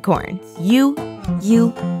mean unicorn.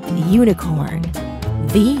 Unicorn.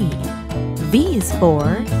 V is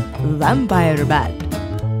for vampire bat.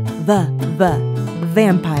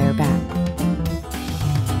 Vampire bat.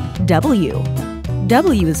 W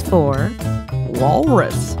is for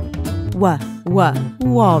walrus.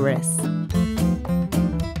 Walrus.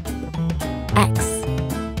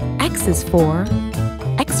 X is for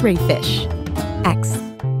X-ray fish.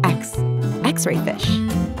 X-ray fish.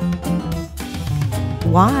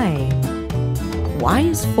 Y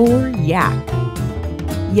is for yak.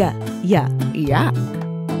 Yak.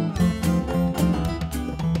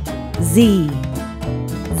 Z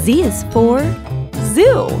is for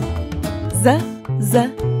zoo.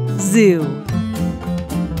 Zoo.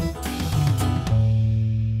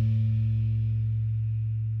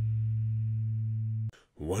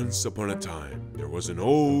 Once upon a time, there was an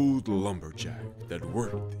old lumberjack that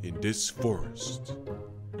worked in this forest.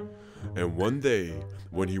 And one day,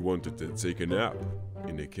 when he wanted to take a nap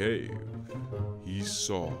in a cave, he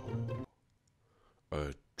saw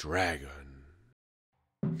a dragon.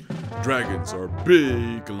 Dragons are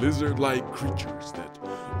big, lizard-like creatures that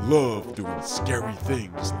love doing scary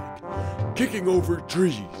things like kicking over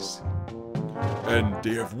trees. And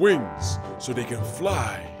they have wings so they can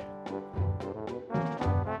fly.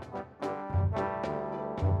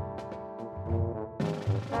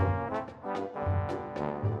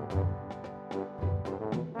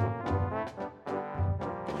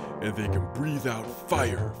 And they can breathe out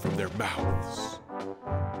fire from their mouths.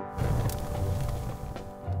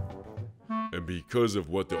 And because of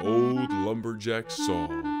what the old lumberjack saw,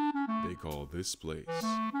 they call this place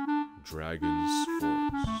Dragon's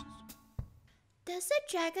Forest. Does a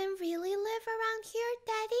dragon really live around here,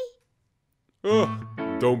 Daddy? Oh,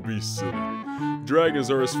 don't be silly.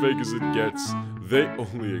 Dragons are as fake as it gets. They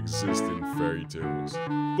only exist in fairy tales.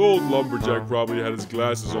 The old lumberjack probably had his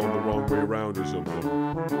glasses on the wrong way around or something.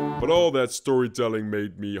 But all that storytelling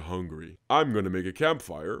made me hungry. I'm gonna make a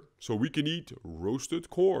campfire so we can eat roasted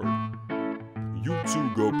corn. you two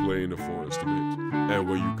go play in the forest a bit. And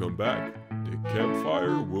when you come back, the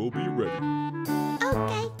campfire will be ready.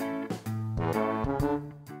 Okay.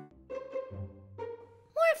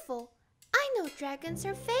 Morphle, I know dragons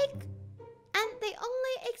are fake, and they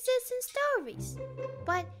only exist in stories.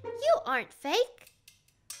 But you aren't fake.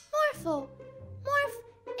 Morphle, morph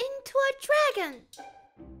into a dragon.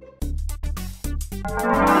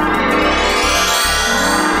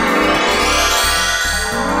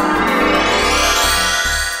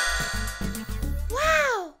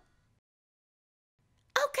 Wow!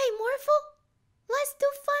 Okay, Morphle, let's do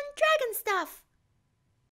fun dragon stuff.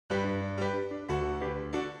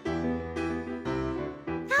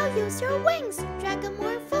 Now use your wings, Dragon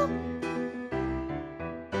Morphle.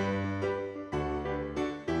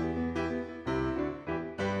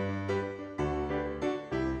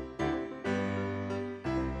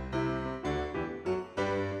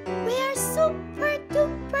 We are super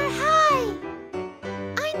duper high.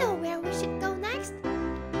 I know where we should go next.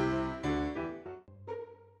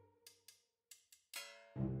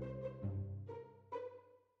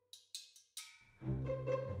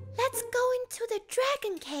 Let's go into the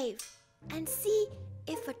dragon cave and see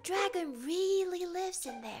if a dragon really lives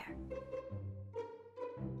in there.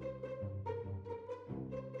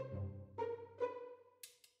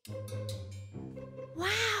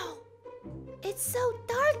 Wow! It's so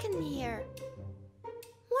dark in here.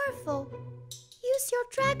 Morphle, use your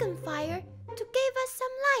dragon fire to give us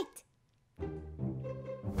some light.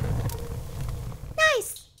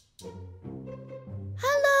 Nice!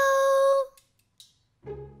 Hello?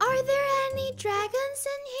 Are there any dragons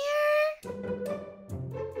in here?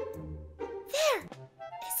 There!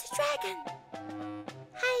 It's a dragon!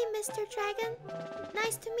 Hi, Mr. Dragon.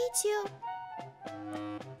 Nice to meet you.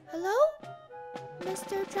 Hello?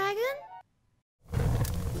 Mr. Dragon?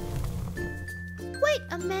 Wait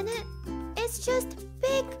a minute. It's just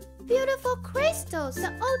big, beautiful crystals.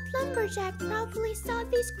 The old lumberjack probably saw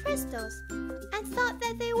these crystals and thought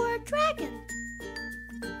that they were a dragon.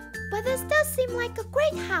 But this does seem like a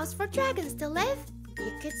great house for dragons to live.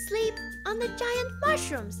 You could sleep on the giant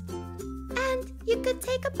mushrooms. And you could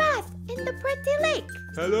take a bath in the pretty lake.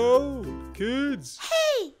 Hello, kids.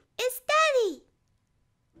 Hey, it's Daddy.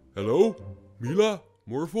 Hello, Mila,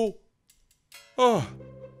 Morphle. Ah,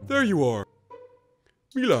 there you are.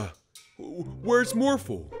 Mila, where's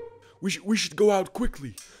Morphle? We should go out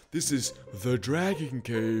quickly. This is the dragon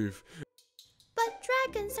cave. But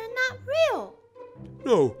dragons are not real.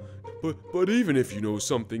 No, but even if you know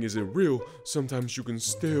something isn't real, sometimes you can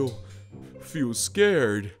still feel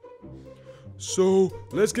scared. So,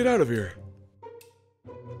 let's get out of here.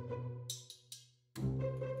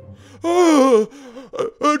 Ah!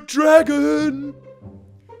 A dragon!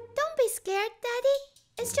 Don't be scared, Daddy.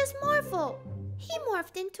 It's just Morphle. He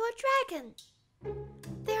morphed into a dragon.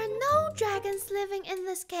 There are no dragons living in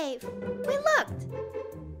this cave. We looked.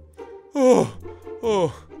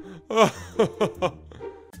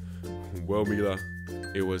 Well, Mila,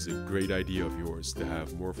 it was a great idea of yours to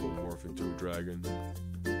have Morphle morph into a dragon.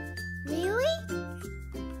 Really?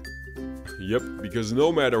 Yep, because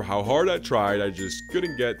no matter how hard I tried, I just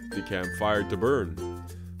couldn't get the campfire to burn.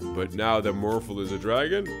 But now that Morphle is a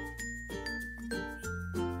dragon,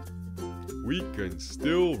 we can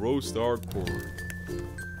still roast our corn.